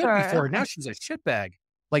was so good before, now she's a shitbag.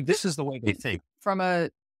 Like, this is the way they think. From a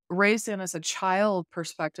raised in as a child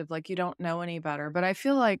perspective, like you don't know any better. But I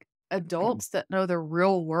feel like adults that know the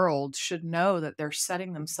real world should know that they're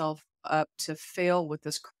setting themselves up to fail with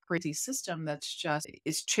this crazy system that's just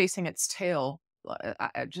is chasing its tail.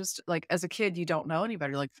 I just like as a kid, you don't know any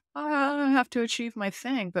better. You're like, I have to achieve my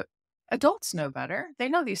thing. But adults know better. They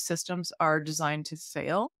know these systems are designed to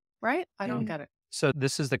fail, right? I don't get it. So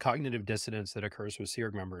this is the cognitive dissonance that occurs with Sea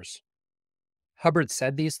Org members. Hubbard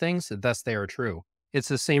said these things, thus they are true. It's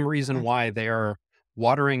the same reason why they are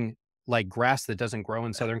watering like grass that doesn't grow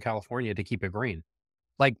in Southern California to keep it green.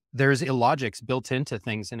 Like there's illogics built into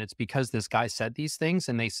things, and it's because this guy said these things,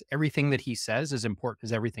 and everything that he says is important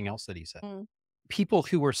as everything else that he said. People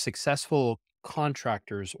who were successful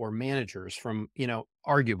contractors or managers from,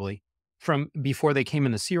 arguably from before they came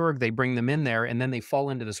in the Sea Org, they bring them in there and then they fall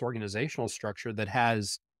into this organizational structure that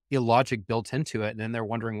has illogic built into it. And then they're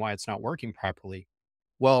wondering why it's not working properly.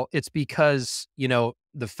 Well, it's because,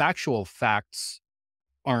 the factual facts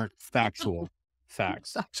aren't factual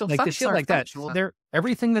facts. Like the shit like that.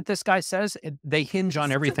 Everything that this guy says, they hinge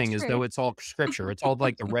on everything as though it's all scripture. It's all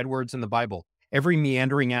like the red words in the Bible. Every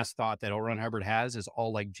meandering ass thought that L. Ron Hubbard has is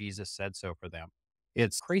all like Jesus said so for them.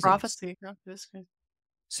 It's crazy. Prophecy.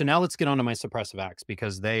 So now let's get on to my suppressive acts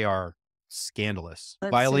because they are scandalous.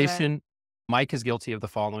 Let's Violation. Mike is guilty of the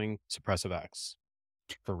following suppressive acts.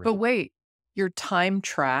 For real. But wait, your time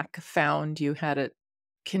track found you had a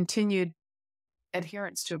continued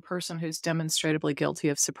adherence to a person who's demonstrably guilty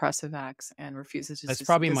of suppressive acts and refuses to. That's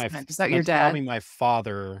probably is that your dad? Probably my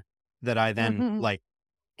father that I then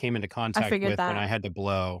came into contact with when I had to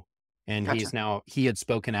blow. And he had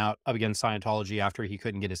spoken out against Scientology after he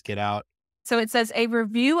couldn't get his kid out. So it says a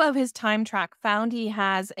review of his time track found he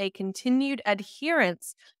has a continued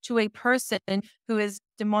adherence to a person who is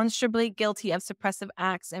demonstrably guilty of suppressive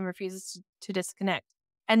acts and refuses to disconnect.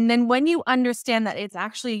 And then when you understand that it's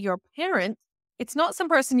actually your parent, it's not some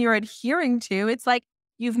person you're adhering to. It's like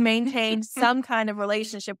you've maintained some kind of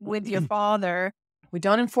relationship with your father. We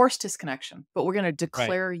don't enforce disconnection, but we're going to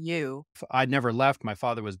declare you. I'd never left. My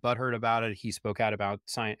father was butthurt about it. He spoke out about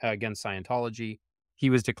against Scientology. He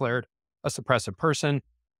was declared a suppressive person.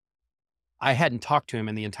 I hadn't talked to him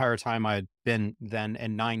in the entire time I'd been then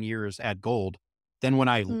in 9 years at Gold. Then when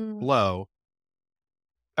I blow,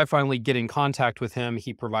 I finally get in contact with him.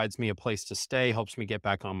 He provides me a place to stay, helps me get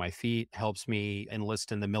back on my feet, helps me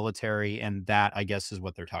enlist in the military. And that, I guess, is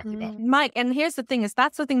what they're talking about. Mike, and here's the thing is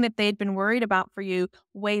that's the thing that they'd been worried about for you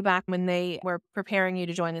way back when they were preparing you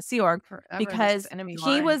to join the Sea Org, because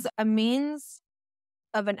he was a means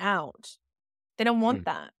of an out. They don't want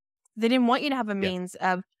that. They didn't want you to have a means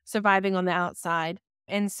of surviving on the outside.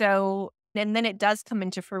 And so, and then it does come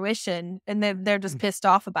into fruition and they're just pissed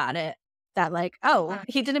off about it. That like, oh,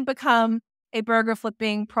 he didn't become a burger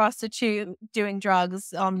flipping prostitute doing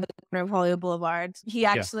drugs on the corner of Hollywood Boulevard. He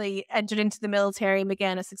actually entered into the military and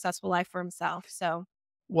began a successful life for himself. So,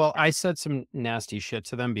 well, I said some nasty shit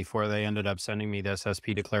to them before they ended up sending me this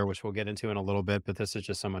SP declare, which we'll get into in a little bit, but this is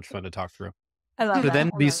just so much fun to talk through. I love so that.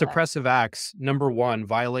 then these suppressive acts, number 1,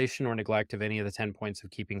 violation or neglect of any of the 10 points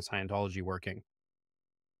of keeping Scientology working.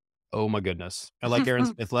 Oh my goodness. I like Aaron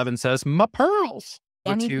Smith Levin says, my pearls.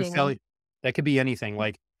 That could be anything,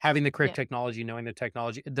 like having the correct technology, knowing the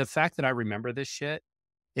technology. The fact that I remember this shit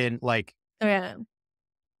in like,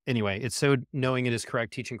 anyway, it's so knowing it is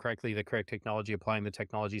correct, teaching correctly, the correct technology, applying the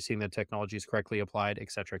technology, seeing the technology is correctly applied,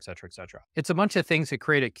 et cetera, et cetera, et cetera. It's a bunch of things that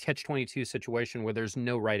create a catch-22 situation where there's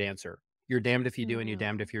no right answer. You're damned if you do and you're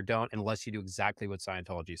damned if you don't, unless you do exactly what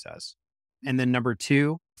Scientology says. And then number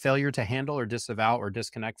 2, failure to handle or disavow or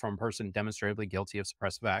disconnect from a person demonstrably guilty of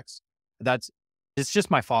suppressive acts. It's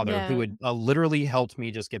just my father who would literally helped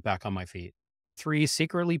me just get back on my feet. 3,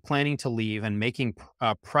 secretly planning to leave and making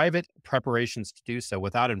private preparations to do so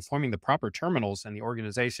without informing the proper terminals and the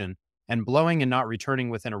organization, and blowing and not returning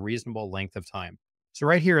within a reasonable length of time. So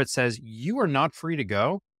right here, it says you are not free to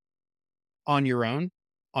go on your own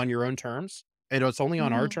terms. It's only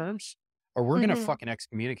on our terms, or we're going to fucking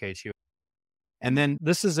excommunicate you. And then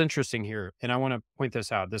this is interesting here, and I want to point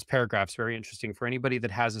this out. This paragraph's very interesting for anybody that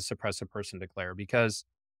has a suppressive person declare, because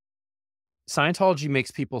Scientology makes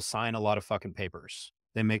people sign a lot of fucking papers.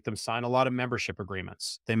 They make them sign a lot of membership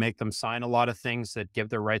agreements. They make them sign a lot of things that give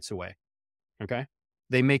their rights away. Okay?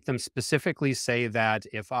 They make them specifically say that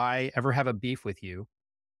if I ever have a beef with you,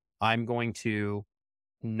 I'm going to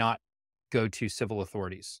not go to civil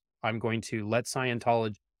authorities. I'm going to let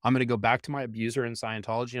Scientology, I'm going to go back to my abuser in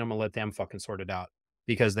Scientology and I'm going to let them fucking sort it out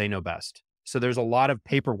because they know best. So there's a lot of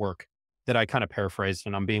paperwork that I kind of paraphrased,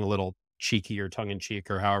 and I'm being a little cheeky or tongue in cheek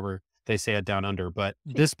or however they say it down under. But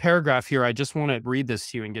this paragraph here, I just want to read this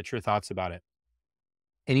to you and get your thoughts about it.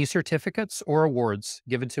 Any certificates or awards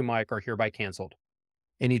given to Mike are hereby canceled.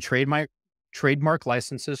 Any trademark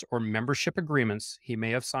licenses or membership agreements he may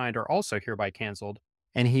have signed are also hereby canceled,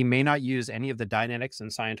 and he may not use any of the Dynetics and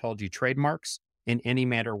Scientology trademarks in any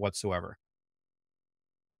manner whatsoever.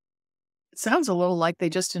 It sounds a little like they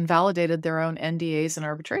just invalidated their own NDAs and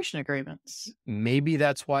arbitration agreements. Maybe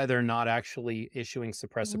that's why they're not actually issuing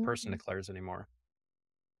suppressive person declares anymore.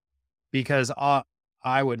 Because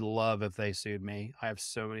I would love if they sued me. I have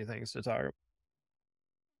so many things to talk about.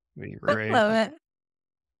 Be great. I love it.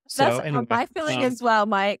 So, That's anyway, my feeling as well,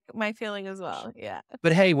 Mike. My feeling as well. Yeah.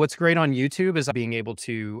 But hey, what's great on YouTube is being able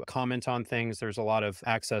to comment on things. There's a lot of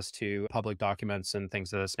access to public documents and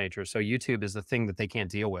things of this nature. So YouTube is the thing that they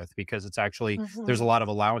can't deal with, because it's actually, there's a lot of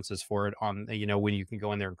allowances for it on, when you can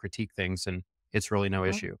go in there and critique things, and it's really no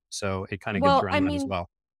issue. So it kind of gets around that as well.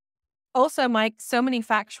 Also, Mike, so many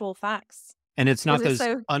factual facts. And it's not those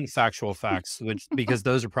unfactual facts, because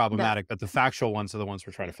those are problematic, but the factual ones are the ones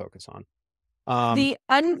we're trying to focus on. The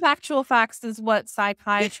unfactual facts is what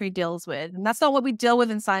psychiatry deals with, and that's not what we deal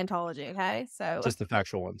with in Scientology. Okay, so just the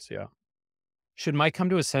factual ones. Yeah. Should Mike come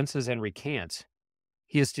to his senses and recant,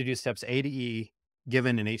 he is to do steps A to E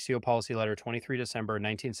given in HCO policy letter 23 December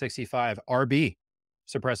 1965 RB,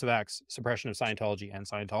 suppressive acts, suppression of Scientology and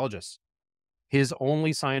Scientologists. His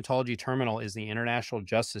only Scientology terminal is the International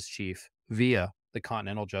Justice Chief via the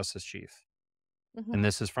Continental Justice Chief. And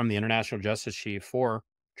this is from the International Justice Chief for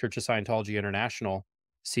Church of Scientology International,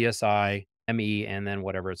 CSI, ME, and then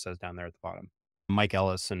whatever it says down there at the bottom, Mike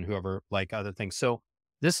Ellis and whoever, like other things. So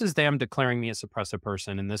this is them declaring me a suppressive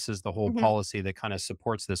person. And this is the whole policy that kind of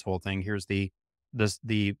supports this whole thing. Here's the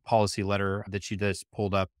policy letter that you just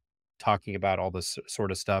pulled up talking about all this sort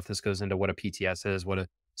of stuff. This goes into what a PTS is, what a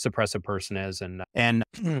suppressive person is. And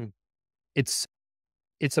it's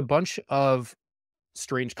a bunch of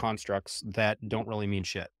strange constructs that don't really mean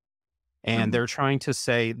shit. And they're trying to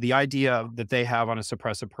say the idea that they have on a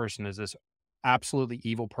suppressive person is this absolutely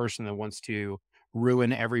evil person that wants to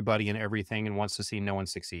ruin everybody and everything and wants to see no one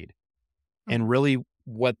succeed. And really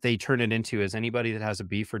what they turn it into is anybody that has a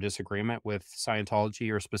beef or disagreement with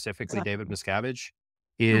Scientology or specifically David Miscavige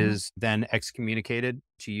is then excommunicated,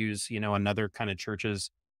 to use, another kind of church's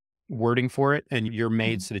wording for it. And you're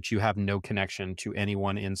made so that you have no connection to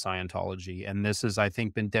anyone in Scientology. And this has, I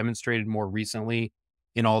think, been demonstrated more recently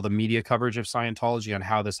in all the media coverage of Scientology on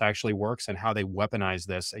how this actually works and how they weaponize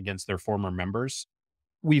this against their former members.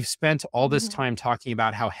 We've spent all this time talking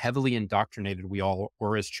about how heavily indoctrinated we all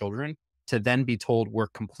were as children, to then be told we're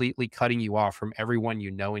completely cutting you off from everyone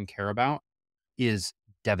you know and care about is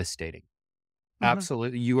devastating.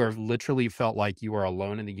 Absolutely. You are literally felt like you are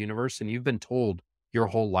alone in the universe, and you've been told your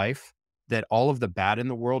whole life that all of the bad in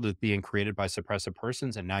the world is being created by suppressive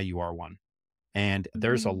persons, and now you are one. And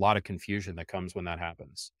there's a lot of confusion that comes when that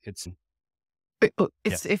happens.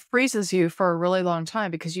 It freezes you for a really long time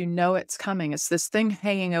because you know it's coming. It's this thing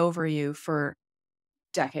hanging over you for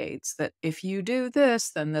decades that if you do this,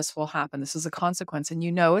 then this will happen. This is a consequence, and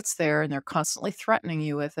you know it's there, and they're constantly threatening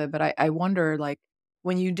you with it. But I wonder, like,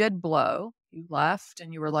 when you did blow, you left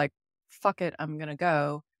and you were like, fuck it, I'm going to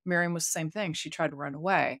go. Mirriam was the same thing. She tried to run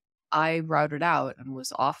away. I routed out and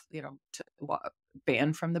was off,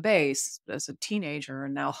 banned from the base as a teenager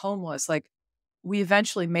and now homeless. Like, we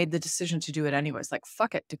eventually made the decision to do it anyways. Like,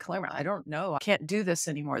 fuck it, declare. I don't know. I can't do this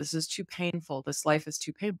anymore. This is too painful. This life is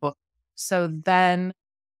too painful. So then,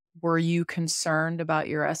 were you concerned about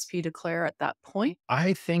your SP declare at that point?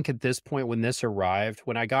 I think at this point, when this arrived,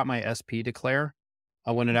 when I got my SP declare,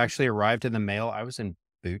 when it actually arrived in the mail, I was in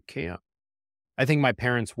boot camp. I think my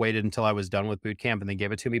parents waited until I was done with boot camp and they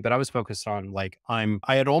gave it to me, but I was focused on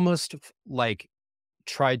I had almost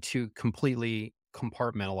tried to completely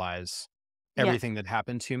compartmentalize everything that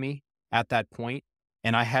happened to me at that point.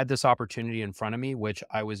 And I had this opportunity in front of me, which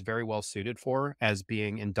I was very well suited for, as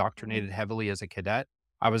being indoctrinated heavily as a cadet.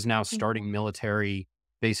 I was now starting military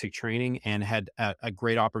basic training and had a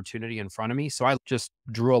great opportunity in front of me. So I just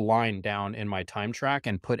drew a line down in my time track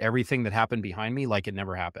and put everything that happened behind me like it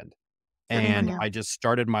never happened. And I just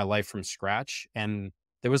started my life from scratch. And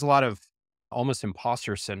there was a lot of almost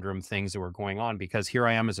imposter syndrome things that were going on, because here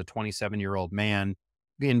I am as a 27-year-old man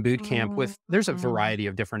in boot camp with, there's a variety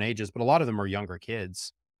of different ages, but a lot of them are younger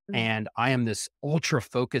kids. And I am this ultra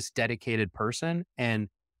focused, dedicated person. And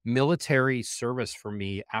military service for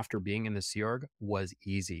me after being in the Sea Org was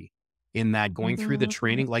easy, in that going through the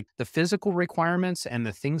training, like the physical requirements and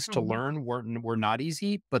the things to learn were not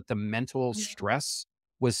easy, but the mental stress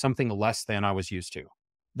was something less than I was used to.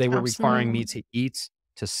 They were requiring me to eat,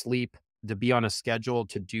 to sleep, to be on a schedule,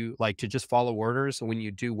 to just follow orders. And when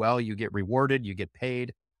you do well, you get rewarded, you get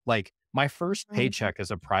paid. Like, my first paycheck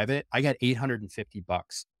as a private, I got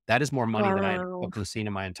 $850. That is more money than I had ever seen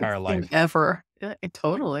in my entire life. Ever. Yeah,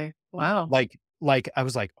 totally. Wow. Like I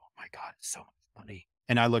was like, oh my God, it's so much money.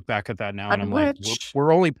 And I look back at that now and I'm like,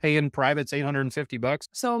 we're only paying privates $850.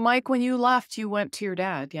 So Mike, when you left, you went to your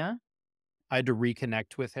dad, yeah? I had to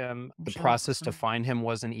reconnect with him. The process to find him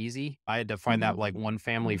wasn't easy. I had to find that one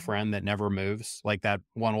family friend that never moves, like that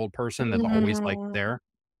one old person that's always there.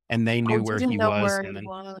 And they knew where he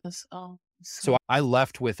was. So I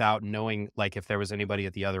left without knowing if there was anybody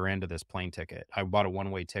at the other end of this plane ticket. I bought a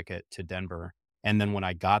one-way ticket to Denver. And then when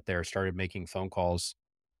I got there, started making phone calls,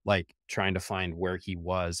 trying to find where he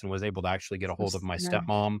was, and was able to actually get a hold of my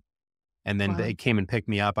stepmom. And then they came and picked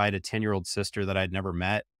me up. I had a 10-year-old sister that I'd never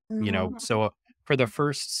met, so for the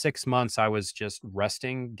first 6 months, I was just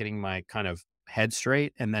resting, getting my kind of head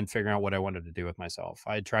straight, and then figuring out what I wanted to do with myself.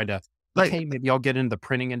 I tried to, okay, maybe I'll get into the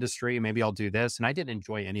printing industry. Maybe I'll do this. And I didn't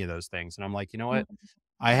enjoy any of those things. And I'm like, you know what?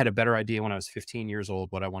 I had a better idea when I was 15 years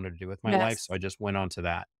old, what I wanted to do with my life. So I just went on to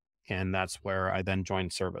that. And that's where I then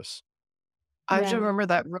joined service. I just remember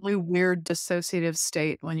that really weird dissociative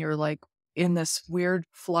state when you're in this weird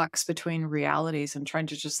flux between realities and trying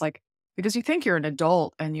to just because you think you're an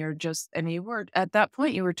adult and you were at that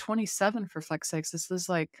point, you were 27 for fuck's sakes. This was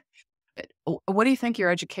what do you think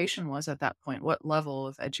your education was at that point? What level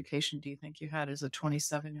of education do you think you had as a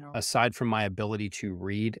 27-year-old? Aside from my ability to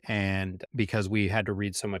read, and because we had to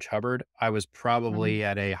read so much Hubbard, I was probably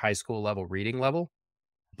at a high school level reading level,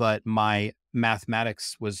 but my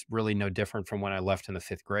mathematics was really no different from when I left in the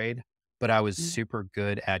 5th grade. But I was super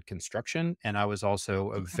good at construction, and I was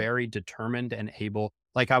also very determined and able.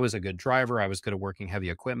 I was a good driver. I was good at working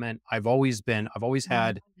heavy equipment. I've always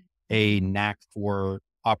had a knack for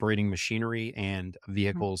operating machinery and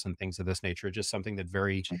vehicles and things of this nature. Just something that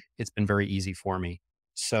it's been very easy for me.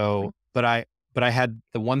 So, but I had,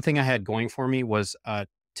 the one thing I had going for me was a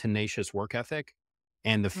tenacious work ethic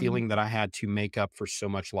and the feeling that I had to make up for so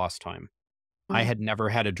much lost time. I had never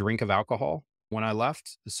had a drink of alcohol when I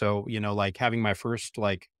left. So, having my first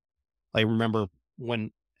I remember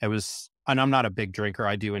when it was, and I'm not a big drinker.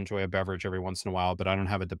 I do enjoy a beverage every once in a while, but I don't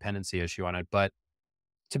have a dependency issue on it. But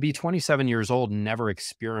to be 27 years old and never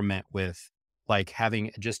experiment with like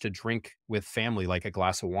having just a drink with family, like a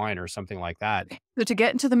glass of wine or something like that. So to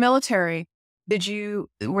get into the military,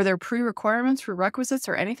 were there prerequirements, prerequisites,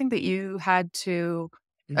 or anything that you had to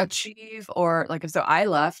achieve? Or like, so I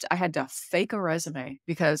left, I had to fake a resume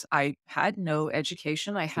because I had no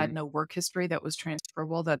education. I had no work history that was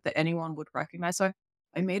transferable that anyone would recognize. So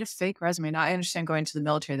I made a fake resume. Now I understand going to the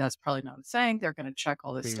military, that's probably not a thing. They're going to check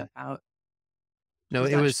all this stuff out. No,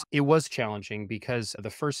 it was challenging because the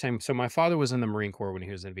first time, so my father was in the Marine Corps when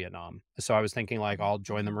he was in Vietnam. So I was thinking like, I'll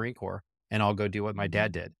join the Marine Corps and I'll go do what my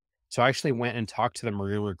dad did. So I actually went and talked to the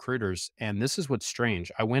Marine recruiters. And this is what's strange.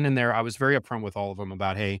 I went in there, I was very upfront with all of them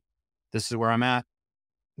about, hey, this is where I'm at.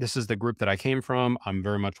 This is the group that I came from. I'm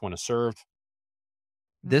very much want to serve.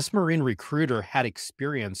 This Marine recruiter had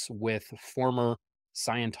experience with former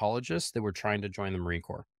Scientologists that were trying to join the Marine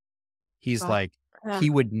Corps. He's like,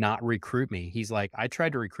 he would not recruit me. He's like, I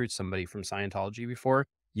tried to recruit somebody from Scientology before.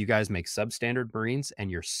 You guys make substandard Marines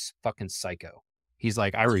and you're fucking psycho. He's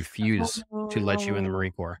like, I refuse to let you in the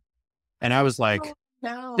Marine Corps. And I was like,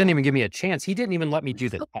 didn't even give me a chance. He didn't even let me do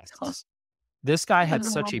the tests. This guy had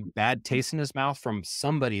such a bad taste in his mouth from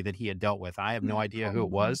somebody that he had dealt with. I have no idea who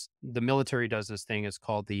it was. The military does this thing. It's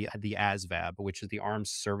called the ASVAB, which is the Armed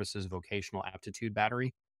Services Vocational Aptitude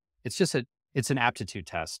Battery. It's an aptitude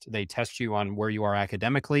test. They test you on where you are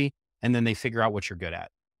academically, and then they figure out what you're good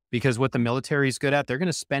at. Because what the military is good at, they're going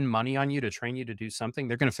to spend money on you to train you to do something.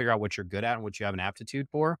 They're going to figure out what you're good at and what you have an aptitude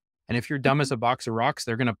for. And if you're dumb as a box of rocks,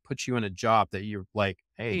 they're going to put you in a job that you're like,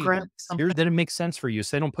 hey, that it makes sense for you.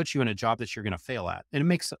 So they don't put you in a job that you're going to fail at. And it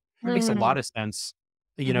makes a lot of sense,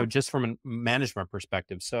 just from a management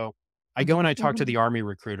perspective. So I go and I talk to the Army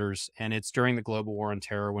recruiters, and it's during the global war on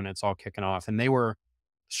terror when it's all kicking off. And they were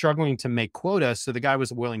struggling to make quota. So the guy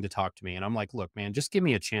was willing to talk to me. And I'm like, look, man, just give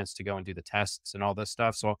me a chance to go and do the tests and all this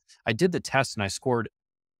stuff. So I did the test and I scored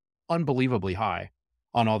unbelievably high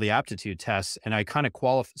on all the aptitude tests. And I kind of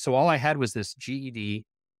qualified. So all I had was this GED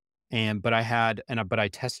but I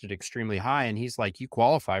tested extremely high. And he's like, you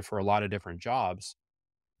qualify for a lot of different jobs.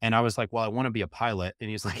 And I was like, well, I want to be a pilot. And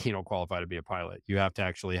he's like, you don't qualify to be a pilot. You have to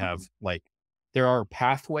actually have there are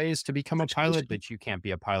pathways to become a pilot, but you can't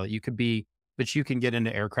be a pilot. But you can get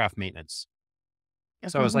into aircraft maintenance.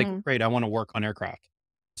 So I was like, great, I want to work on aircraft.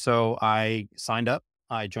 So I signed up,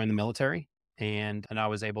 I joined the military, and I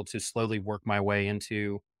was able to slowly work my way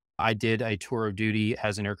I did a tour of duty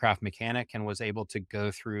as an aircraft mechanic and was able to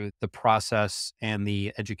go through the process and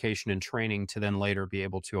the education and training to then later be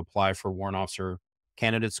able to apply for warrant officer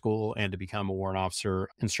candidate school and to become a warrant officer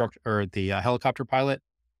instructor or the helicopter pilot.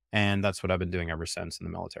 And that's what I've been doing ever since in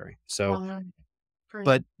the military. So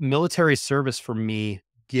but military service for me,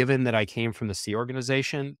 given that I came from the Sea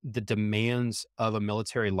organization, the demands of a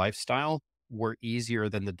military lifestyle were easier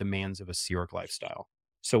than the demands of a Sea Org lifestyle.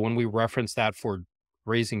 So when we reference that for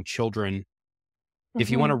raising children, if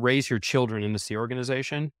you want to raise your children in the Sea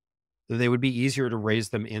organization, they would be easier to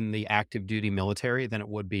raise them in the active duty military than it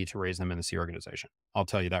would be to raise them in the Sea organization. I'll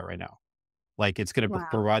tell you that right now. Like it's going to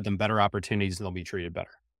provide them better opportunities and they'll be treated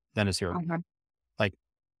better than a Sea Org.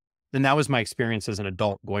 Then that was my experience as an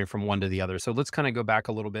adult going from one to the other. So let's kind of go back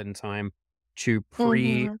a little bit in time to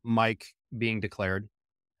pre-Mike being declared.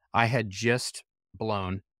 I had just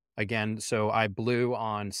blown again. So I blew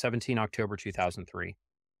on 17 October 2003.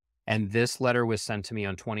 And this letter was sent to me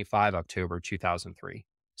on 25 October 2003.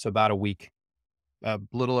 So about a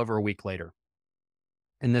little over a week later.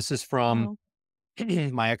 And this is from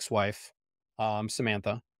my ex-wife,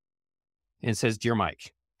 Samantha. And it says, Dear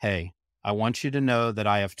Mike, hey, I want you to know that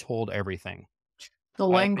I have told everything. The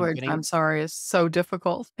language, I'm sorry, is so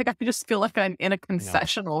difficult. Like I just feel like I'm in a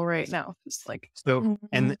confessional right now. Just like so,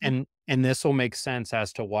 and this will make sense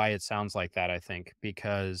as to why it sounds like that. I think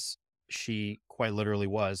because she quite literally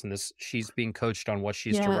was, and she's being coached on what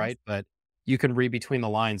she's to write. But you can read between the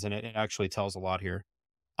lines, and it actually tells a lot here.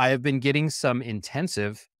 I have been getting some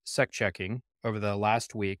intensive sec checking over the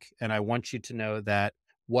last week, and I want you to know that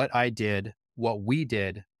what we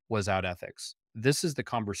did was out ethics. This is the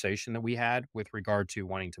conversation that we had with regard to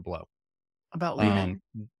wanting to blow. About leaving.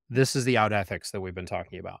 This is the out ethics that we've been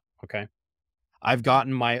talking about. Okay. I've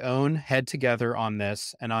gotten my own head together on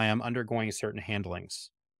this and I am undergoing certain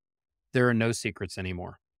handlings. There are no secrets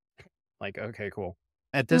anymore. Like, okay, cool.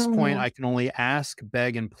 At this point, I can only ask,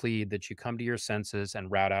 beg, and plead that you come to your senses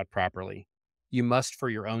and route out properly. You must, for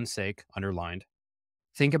your own sake, underlined,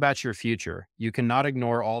 think about your future. You cannot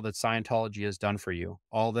ignore all that Scientology has done for you,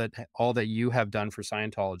 all that you have done for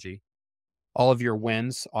Scientology. All of your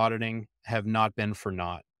wins auditing have not been for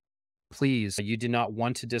naught. Please, you do not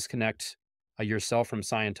want to disconnect yourself from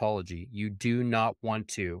Scientology. You do not want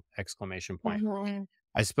to, exclamation point. Mhm.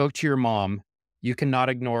 I spoke to your mom. You cannot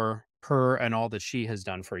ignore her and all that she has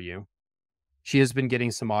done for you. She has been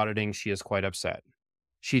getting some auditing. She is quite upset.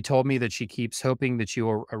 She told me that she keeps hoping that you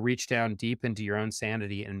will reach down deep into your own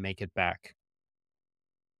sanity and make it back.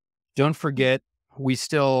 Don't forget, we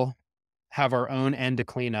still have our own end to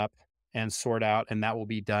clean up and sort out, and that will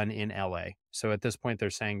be done in LA. So at this point, they're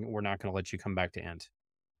saying we're not going to let you come back to end.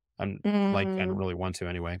 I'm like, I don't really want to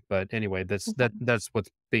anyway. But anyway, that's what's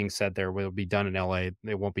being said there. Will be done in LA.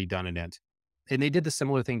 It won't be done in Ent. And they did the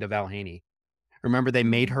similar thing to Val Haney. Remember, they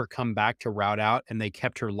made her come back to route out, and they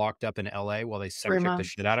kept her locked up in LA while they sex checked the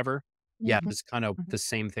shit out of her. Yeah, it's kind of the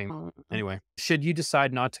same thing. Anyway, should you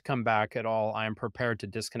decide not to come back at all, I am prepared to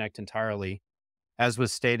disconnect entirely, as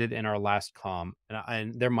was stated in our last comm.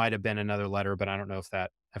 And there might have been another letter, but I don't know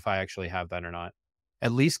if I actually have that or not.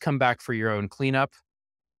 At least come back for your own cleanup.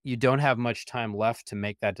 You don't have much time left to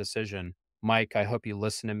make that decision. Mike, I hope you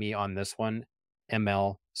listen to me on this one.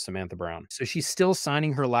 ML Samantha Brown. So she's still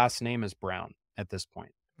signing her last name as Brown at this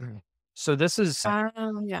point. So this is,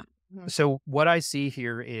 Yeah. so what I see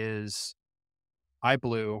here is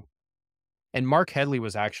iBlue, and Mark Headley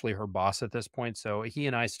was actually her boss at this point. So he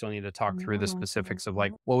and I still need to talk through the specifics of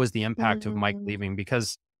like, what was the impact of Mike leaving?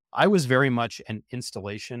 Because I was very much an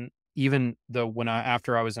installation, even though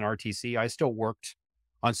after I was in RTC, I still worked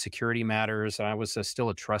on security matters. And I was still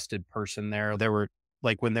a trusted person there. There were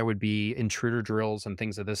like when there would be intruder drills and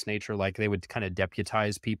things of this nature, like they would kind of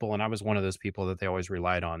deputize people. And I was one of those people that they always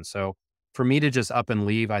relied on. So for me to just up and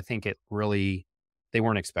leave, I think they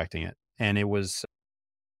weren't expecting it. And it was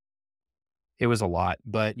a lot,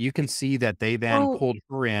 but you can see that they then pulled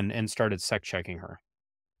her in and started sec checking her.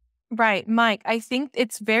 Right. Mike, I think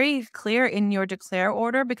it's very clear in your declare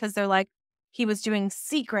order because they're like, he was doing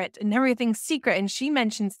secret and everything's secret. And she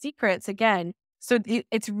mentioned secrets again. So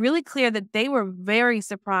it's really clear that they were very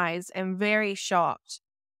surprised and very shocked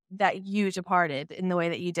that you departed in the way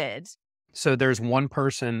that you did. So there's one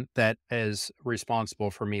person that is responsible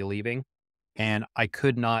for me leaving. And I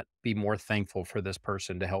could not be more thankful for this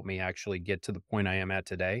person to help me actually get to the point I am at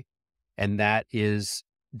today. And that is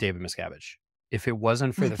David Miscavige. If it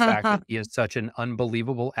wasn't for the fact that he is such an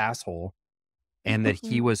unbelievable asshole and that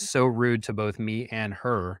he was so rude to both me and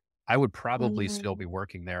her, I would probably still be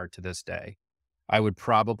working there to this day. I would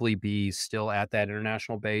probably be still at that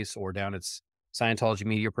international base or down at Scientology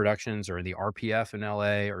Media Productions or the RPF in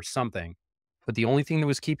LA or something. But the only thing that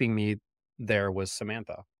was keeping me there was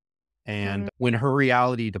Samantha. And when her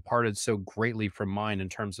reality departed so greatly from mine in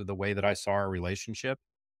terms of the way that I saw our relationship,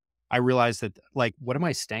 I realized that, like, what am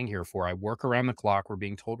I staying here for? I work around the clock. We're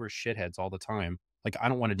being told we're shitheads all the time. Like, I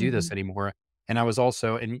don't want to do this anymore. And I was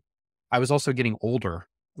also getting older.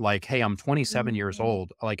 Like, hey, I'm 27 years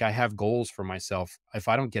old. Like, I have goals for myself. If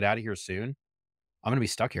I don't get out of here soon, I'm going to be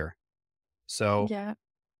stuck here. So, yeah.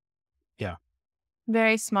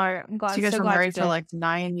 Very smart. I'm glad. So you guys so were glad married you for did. like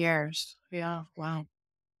 9 years. Yeah. Wow.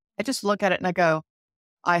 I just look at it and I go,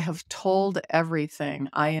 I have told everything.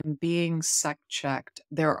 I am being sec checked.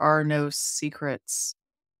 There are no secrets.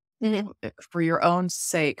 For your own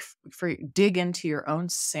sake, dig into your own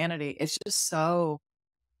sanity. It's just so.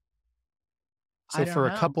 So for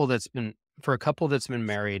a couple that's been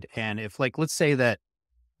married, and if like let's say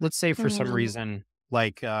for some reason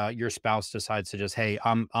like your spouse decides to just, hey,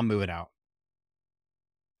 I'm moving out.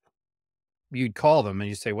 You'd call them and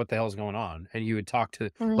you say, what the hell's going on? And you would talk to,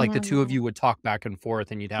 like the two of you would talk back and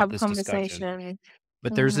forth and you'd have this discussion.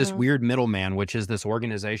 But there's this weird middleman, which is this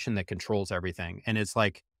organization that controls everything. And it's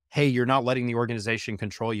like, hey, you're not letting the organization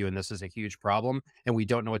control you. And this is a huge problem. And we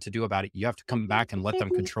don't know what to do about it. You have to come back and let them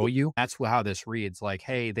control you. That's how this reads. Like,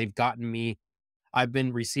 hey, they've gotten me. I've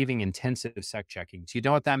been receiving intensive sec checking. Do you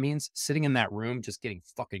know what that means? Sitting in that room, just getting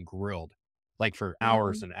fucking grilled, like for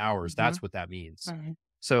hours and hours. That's what that means.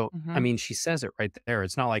 So, I mean, she says it right there.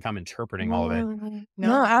 It's not like I'm interpreting all of it.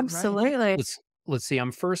 No, absolutely. Right. Let's see.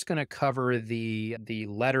 I'm first going to cover the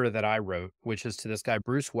letter that I wrote, which is to this guy,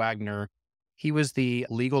 Bruce Wagner. He was the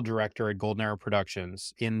legal director at Golden Arrow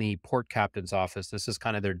Productions in the port captain's office. This is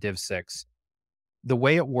kind of their Div 6. The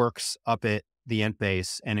way it works up at the Ent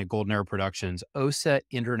base and at Golden Arrow Productions, OSA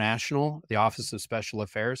International, the Office of Special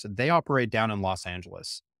Affairs, they operate down in Los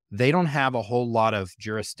Angeles. They don't have a whole lot of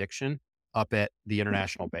jurisdiction up at the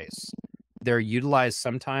international base. They're utilized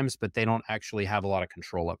sometimes, but they don't actually have a lot of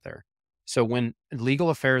control up there. So when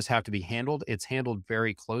legal affairs have to be handled, it's handled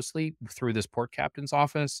very closely through this port captain's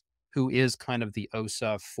office, who is kind of the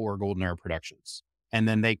OSA for Golden Arrow Productions. And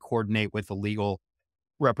then they coordinate with the legal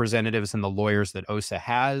representatives and the lawyers that OSA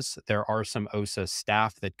has. There are some OSA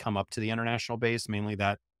staff that come up to the international base, mainly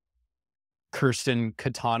that Kirsten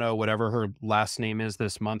Catano, whatever her last name is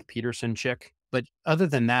this month, Peterson chick. But other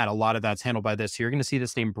than that, a lot of that's handled by this. You're going to see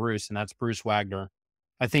this name Bruce, and that's Bruce Wagner.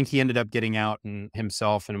 I think he ended up getting out and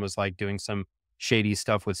himself and was like doing some shady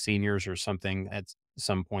stuff with seniors or something at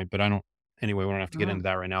some point. But anyway, we don't have to get into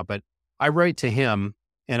that right now. But I write to him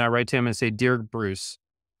and say, "Dear Bruce,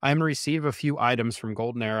 I am receive a few items from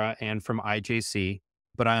Golden Era and from IJC,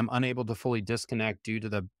 but I am unable to fully disconnect due to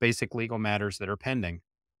the basic legal matters that are pending.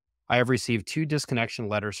 I have received 2 disconnection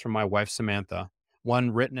letters from my wife, Samantha,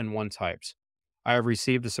 one written and one typed. I have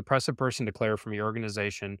received a suppressive person declare from your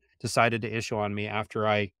organization decided to issue on me after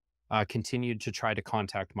I continued to try to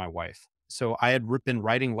contact my wife." So I had been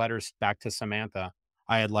writing letters back to Samantha.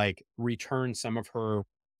 I had like returned some of her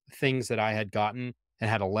things that I had gotten and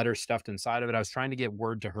had a letter stuffed inside of it. I was trying to get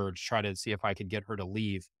word to her to try to see if I could get her to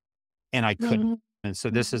leave, and I couldn't. And so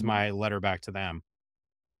this is my letter back to them.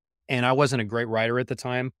 And I wasn't a great writer at the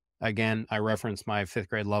time. Again, I referenced my 5th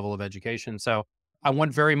grade level of education. So I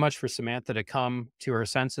want very much for Samantha to come to her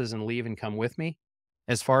senses and leave and come with me.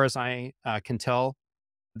 As far as I can tell,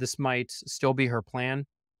 this might still be her plan.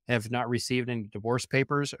 I have not received any divorce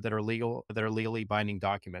papers that are legally binding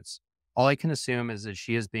documents. All I can assume is that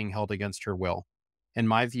she is being held against her will. In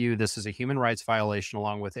my view, this is a human rights violation,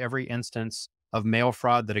 along with every instance of mail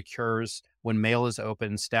fraud that occurs when mail is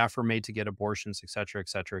open, staff are made to get abortions, et cetera, et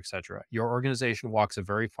cetera, et cetera. Your organization walks a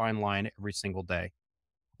very fine line every single day.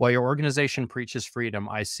 While your organization preaches freedom,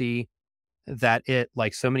 I see that it,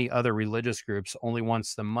 like so many other religious groups, only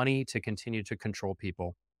wants the money to continue to control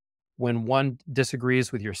people. When one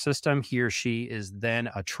disagrees with your system, he or she is then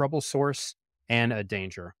a trouble source and a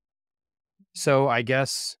danger. So I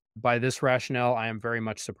guess by this rationale, I am very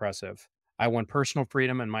much suppressive. I want personal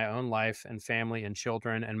freedom in my own life and family and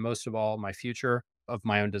children, and most of all, my future of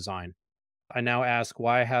my own design. I now ask,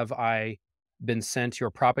 why have I been sent your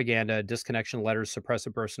propaganda, disconnection letters,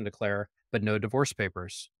 suppressive person declare, but no divorce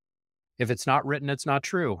papers? If it's not written, it's not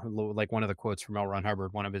true. Like one of the quotes from L. Ron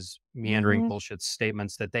Hubbard, one of his meandering bullshit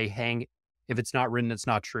statements that they hang. If it's not written, it's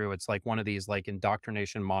not true. It's like one of these like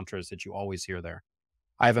indoctrination mantras that you always hear there.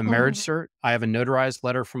 I have a marriage cert. I have a notarized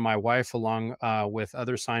letter from my wife along with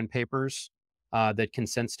other signed papers that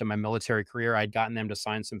consents to my military career. I'd gotten them to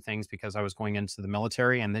sign some things because I was going into the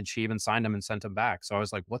military, and then she even signed them and sent them back. So I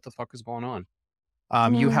was like, what the fuck is going on?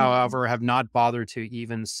 You, however, have not bothered to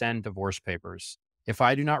even send divorce papers. If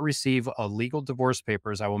I do not receive a legal divorce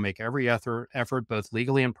papers, I will make every effort, both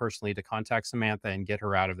legally and personally, to contact Samantha and get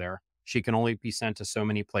her out of there. She can only be sent to so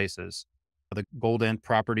many places: the Gold End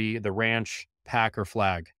property, the ranch, Pack, or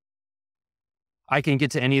Flag. I can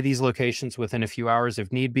get to any of these locations within a few hours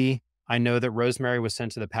if need be. I know that Rosemary was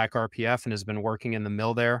sent to the Pack RPF and has been working in the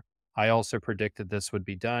mill there. I also predicted this would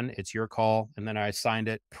be done. It's your call. And then I signed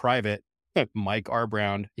it private, Mike R.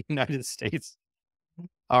 Brown, United States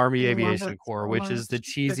Army Aviation Corps, which is the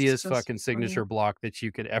cheesiest fucking signature block that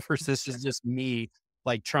you could ever. This is just me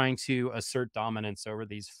like trying to assert dominance over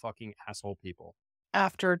these fucking asshole people.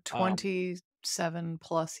 After 27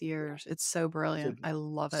 plus years. It's so brilliant. I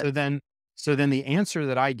love it. So then the answer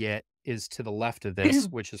that I get is to the left of this,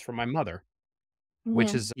 which is from my mother,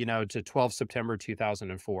 which is, to 12 September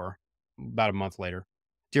 2004, about a month later.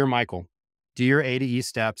 Dear Michael, do your A to E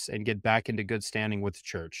steps and get back into good standing with the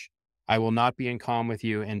church. I will not be in calm with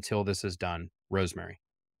you until this is done. Rosemary.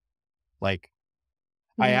 Like,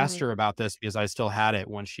 I asked her about this because I still had it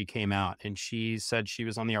when she came out, and she said she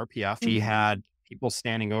was on the RPF. She had people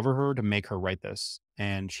standing over her to make her write this.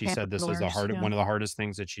 And she said this was one of the hardest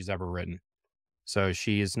things that she's ever written. So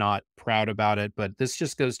she is not proud about it, but this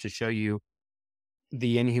just goes to show you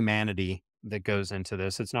the inhumanity that goes into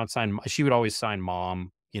this. It's not signed. She would always sign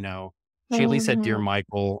mom, She at least said, Dear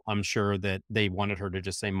Michael. I'm sure that they wanted her to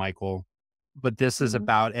just say Michael, but this is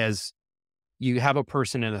about as you have a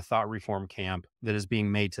person in a thought reform camp that is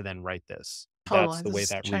being made to then write this. Totally. That's the way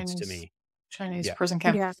that reads to me. Chinese prison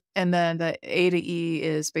camp. Yeah. And then the A to E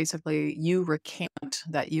is basically you recant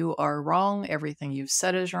that you are wrong. Everything you've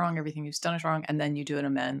said is wrong. Everything you've done is wrong. And then you do an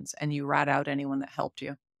amends and you rat out anyone that helped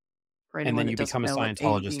you. And then you become a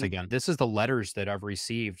Scientologist again. This is the letters that I've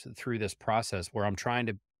received through this process where I'm trying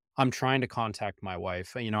to contact my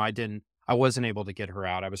wife. I wasn't able to get her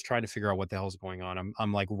out. I was trying to figure out what the hell's going on.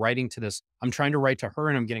 I'm like writing to this. I'm trying to write to her,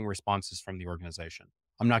 and I'm getting responses from the organization.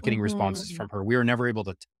 I'm not getting responses from her. We were never able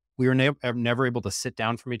to sit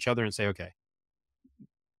down from each other and say, okay,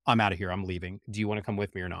 I'm out of here. I'm leaving. Do you want to come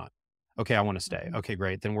with me or not? Okay, I want to stay. Okay,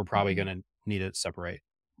 great. Then we're probably going to need to separate.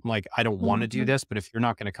 I'm like, I don't want to do this, but if you're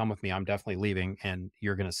not going to come with me, I'm definitely leaving and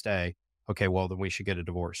you're going to stay. okay, well, then we should get a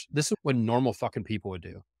divorce. This is what normal fucking people would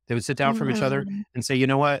do. They would sit down from each other and say, you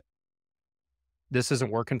know what? This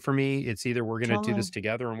isn't working for me. It's either we're going to do this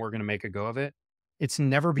together and we're going to make a go of it. It's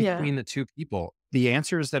never between the two people. The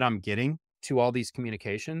answers that I'm getting to all these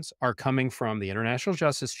communications are coming from the International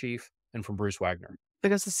Justice Chief and from Bruce Wagner.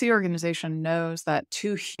 Because the Sea Organization knows that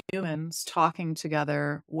two humans talking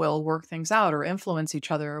together will work things out or influence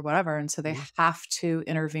each other or whatever. And so they have to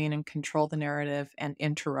intervene and control the narrative and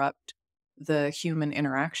interrupt the human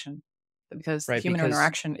interaction, because the human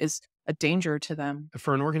interaction is a danger to them.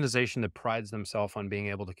 For an organization that prides themselves on being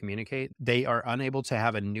able to communicate, they are unable to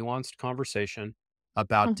have a nuanced conversation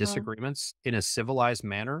about disagreements in a civilized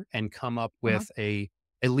manner and come up with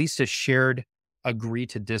at least a shared agree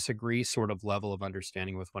to disagree sort of level of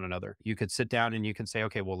understanding with one another. You could sit down and you can say,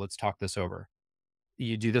 okay, well, let's talk this over.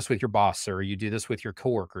 You do this with your boss, or you do this with your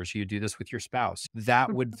coworkers, you do this with your spouse.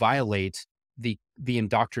 That would violate the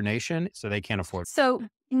indoctrination, so they can't afford it. So,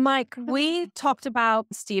 Mike, we talked about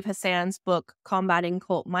Steve Hassan's book, Combating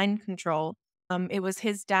Cult Mind Control. It was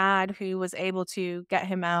his dad who was able to get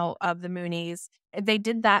him out of the Moonies. They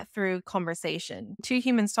did that through conversation. Two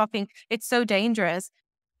humans talking, it's so dangerous.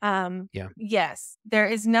 Yes, there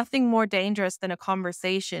is nothing more dangerous than a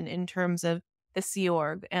conversation in terms of the Sea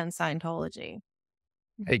Org and Scientology.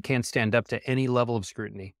 It can't stand up to any level of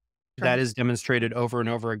scrutiny. That is demonstrated over and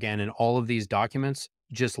over again. And all of these documents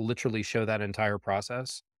just literally show that entire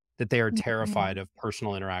process, that they are terrified of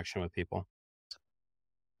personal interaction with people.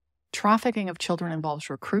 Trafficking of children involves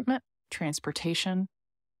recruitment, transportation,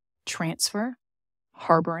 transfer,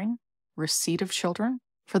 harboring, receipt of children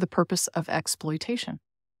for the purpose of exploitation.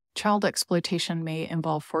 Child exploitation may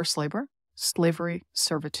involve forced labor, slavery,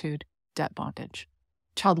 servitude, debt bondage.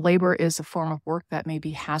 Child labor is a form of work that may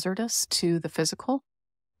be hazardous to the physical,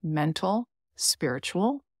 mental,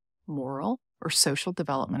 spiritual, moral, or social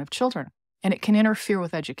development of children, and it can interfere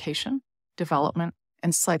with education, development,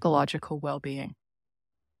 and psychological well-being.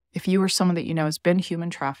 If you or someone that you know has been human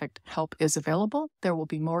trafficked, help is available. There will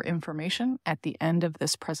be more information at the end of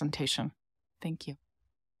this presentation. Thank you.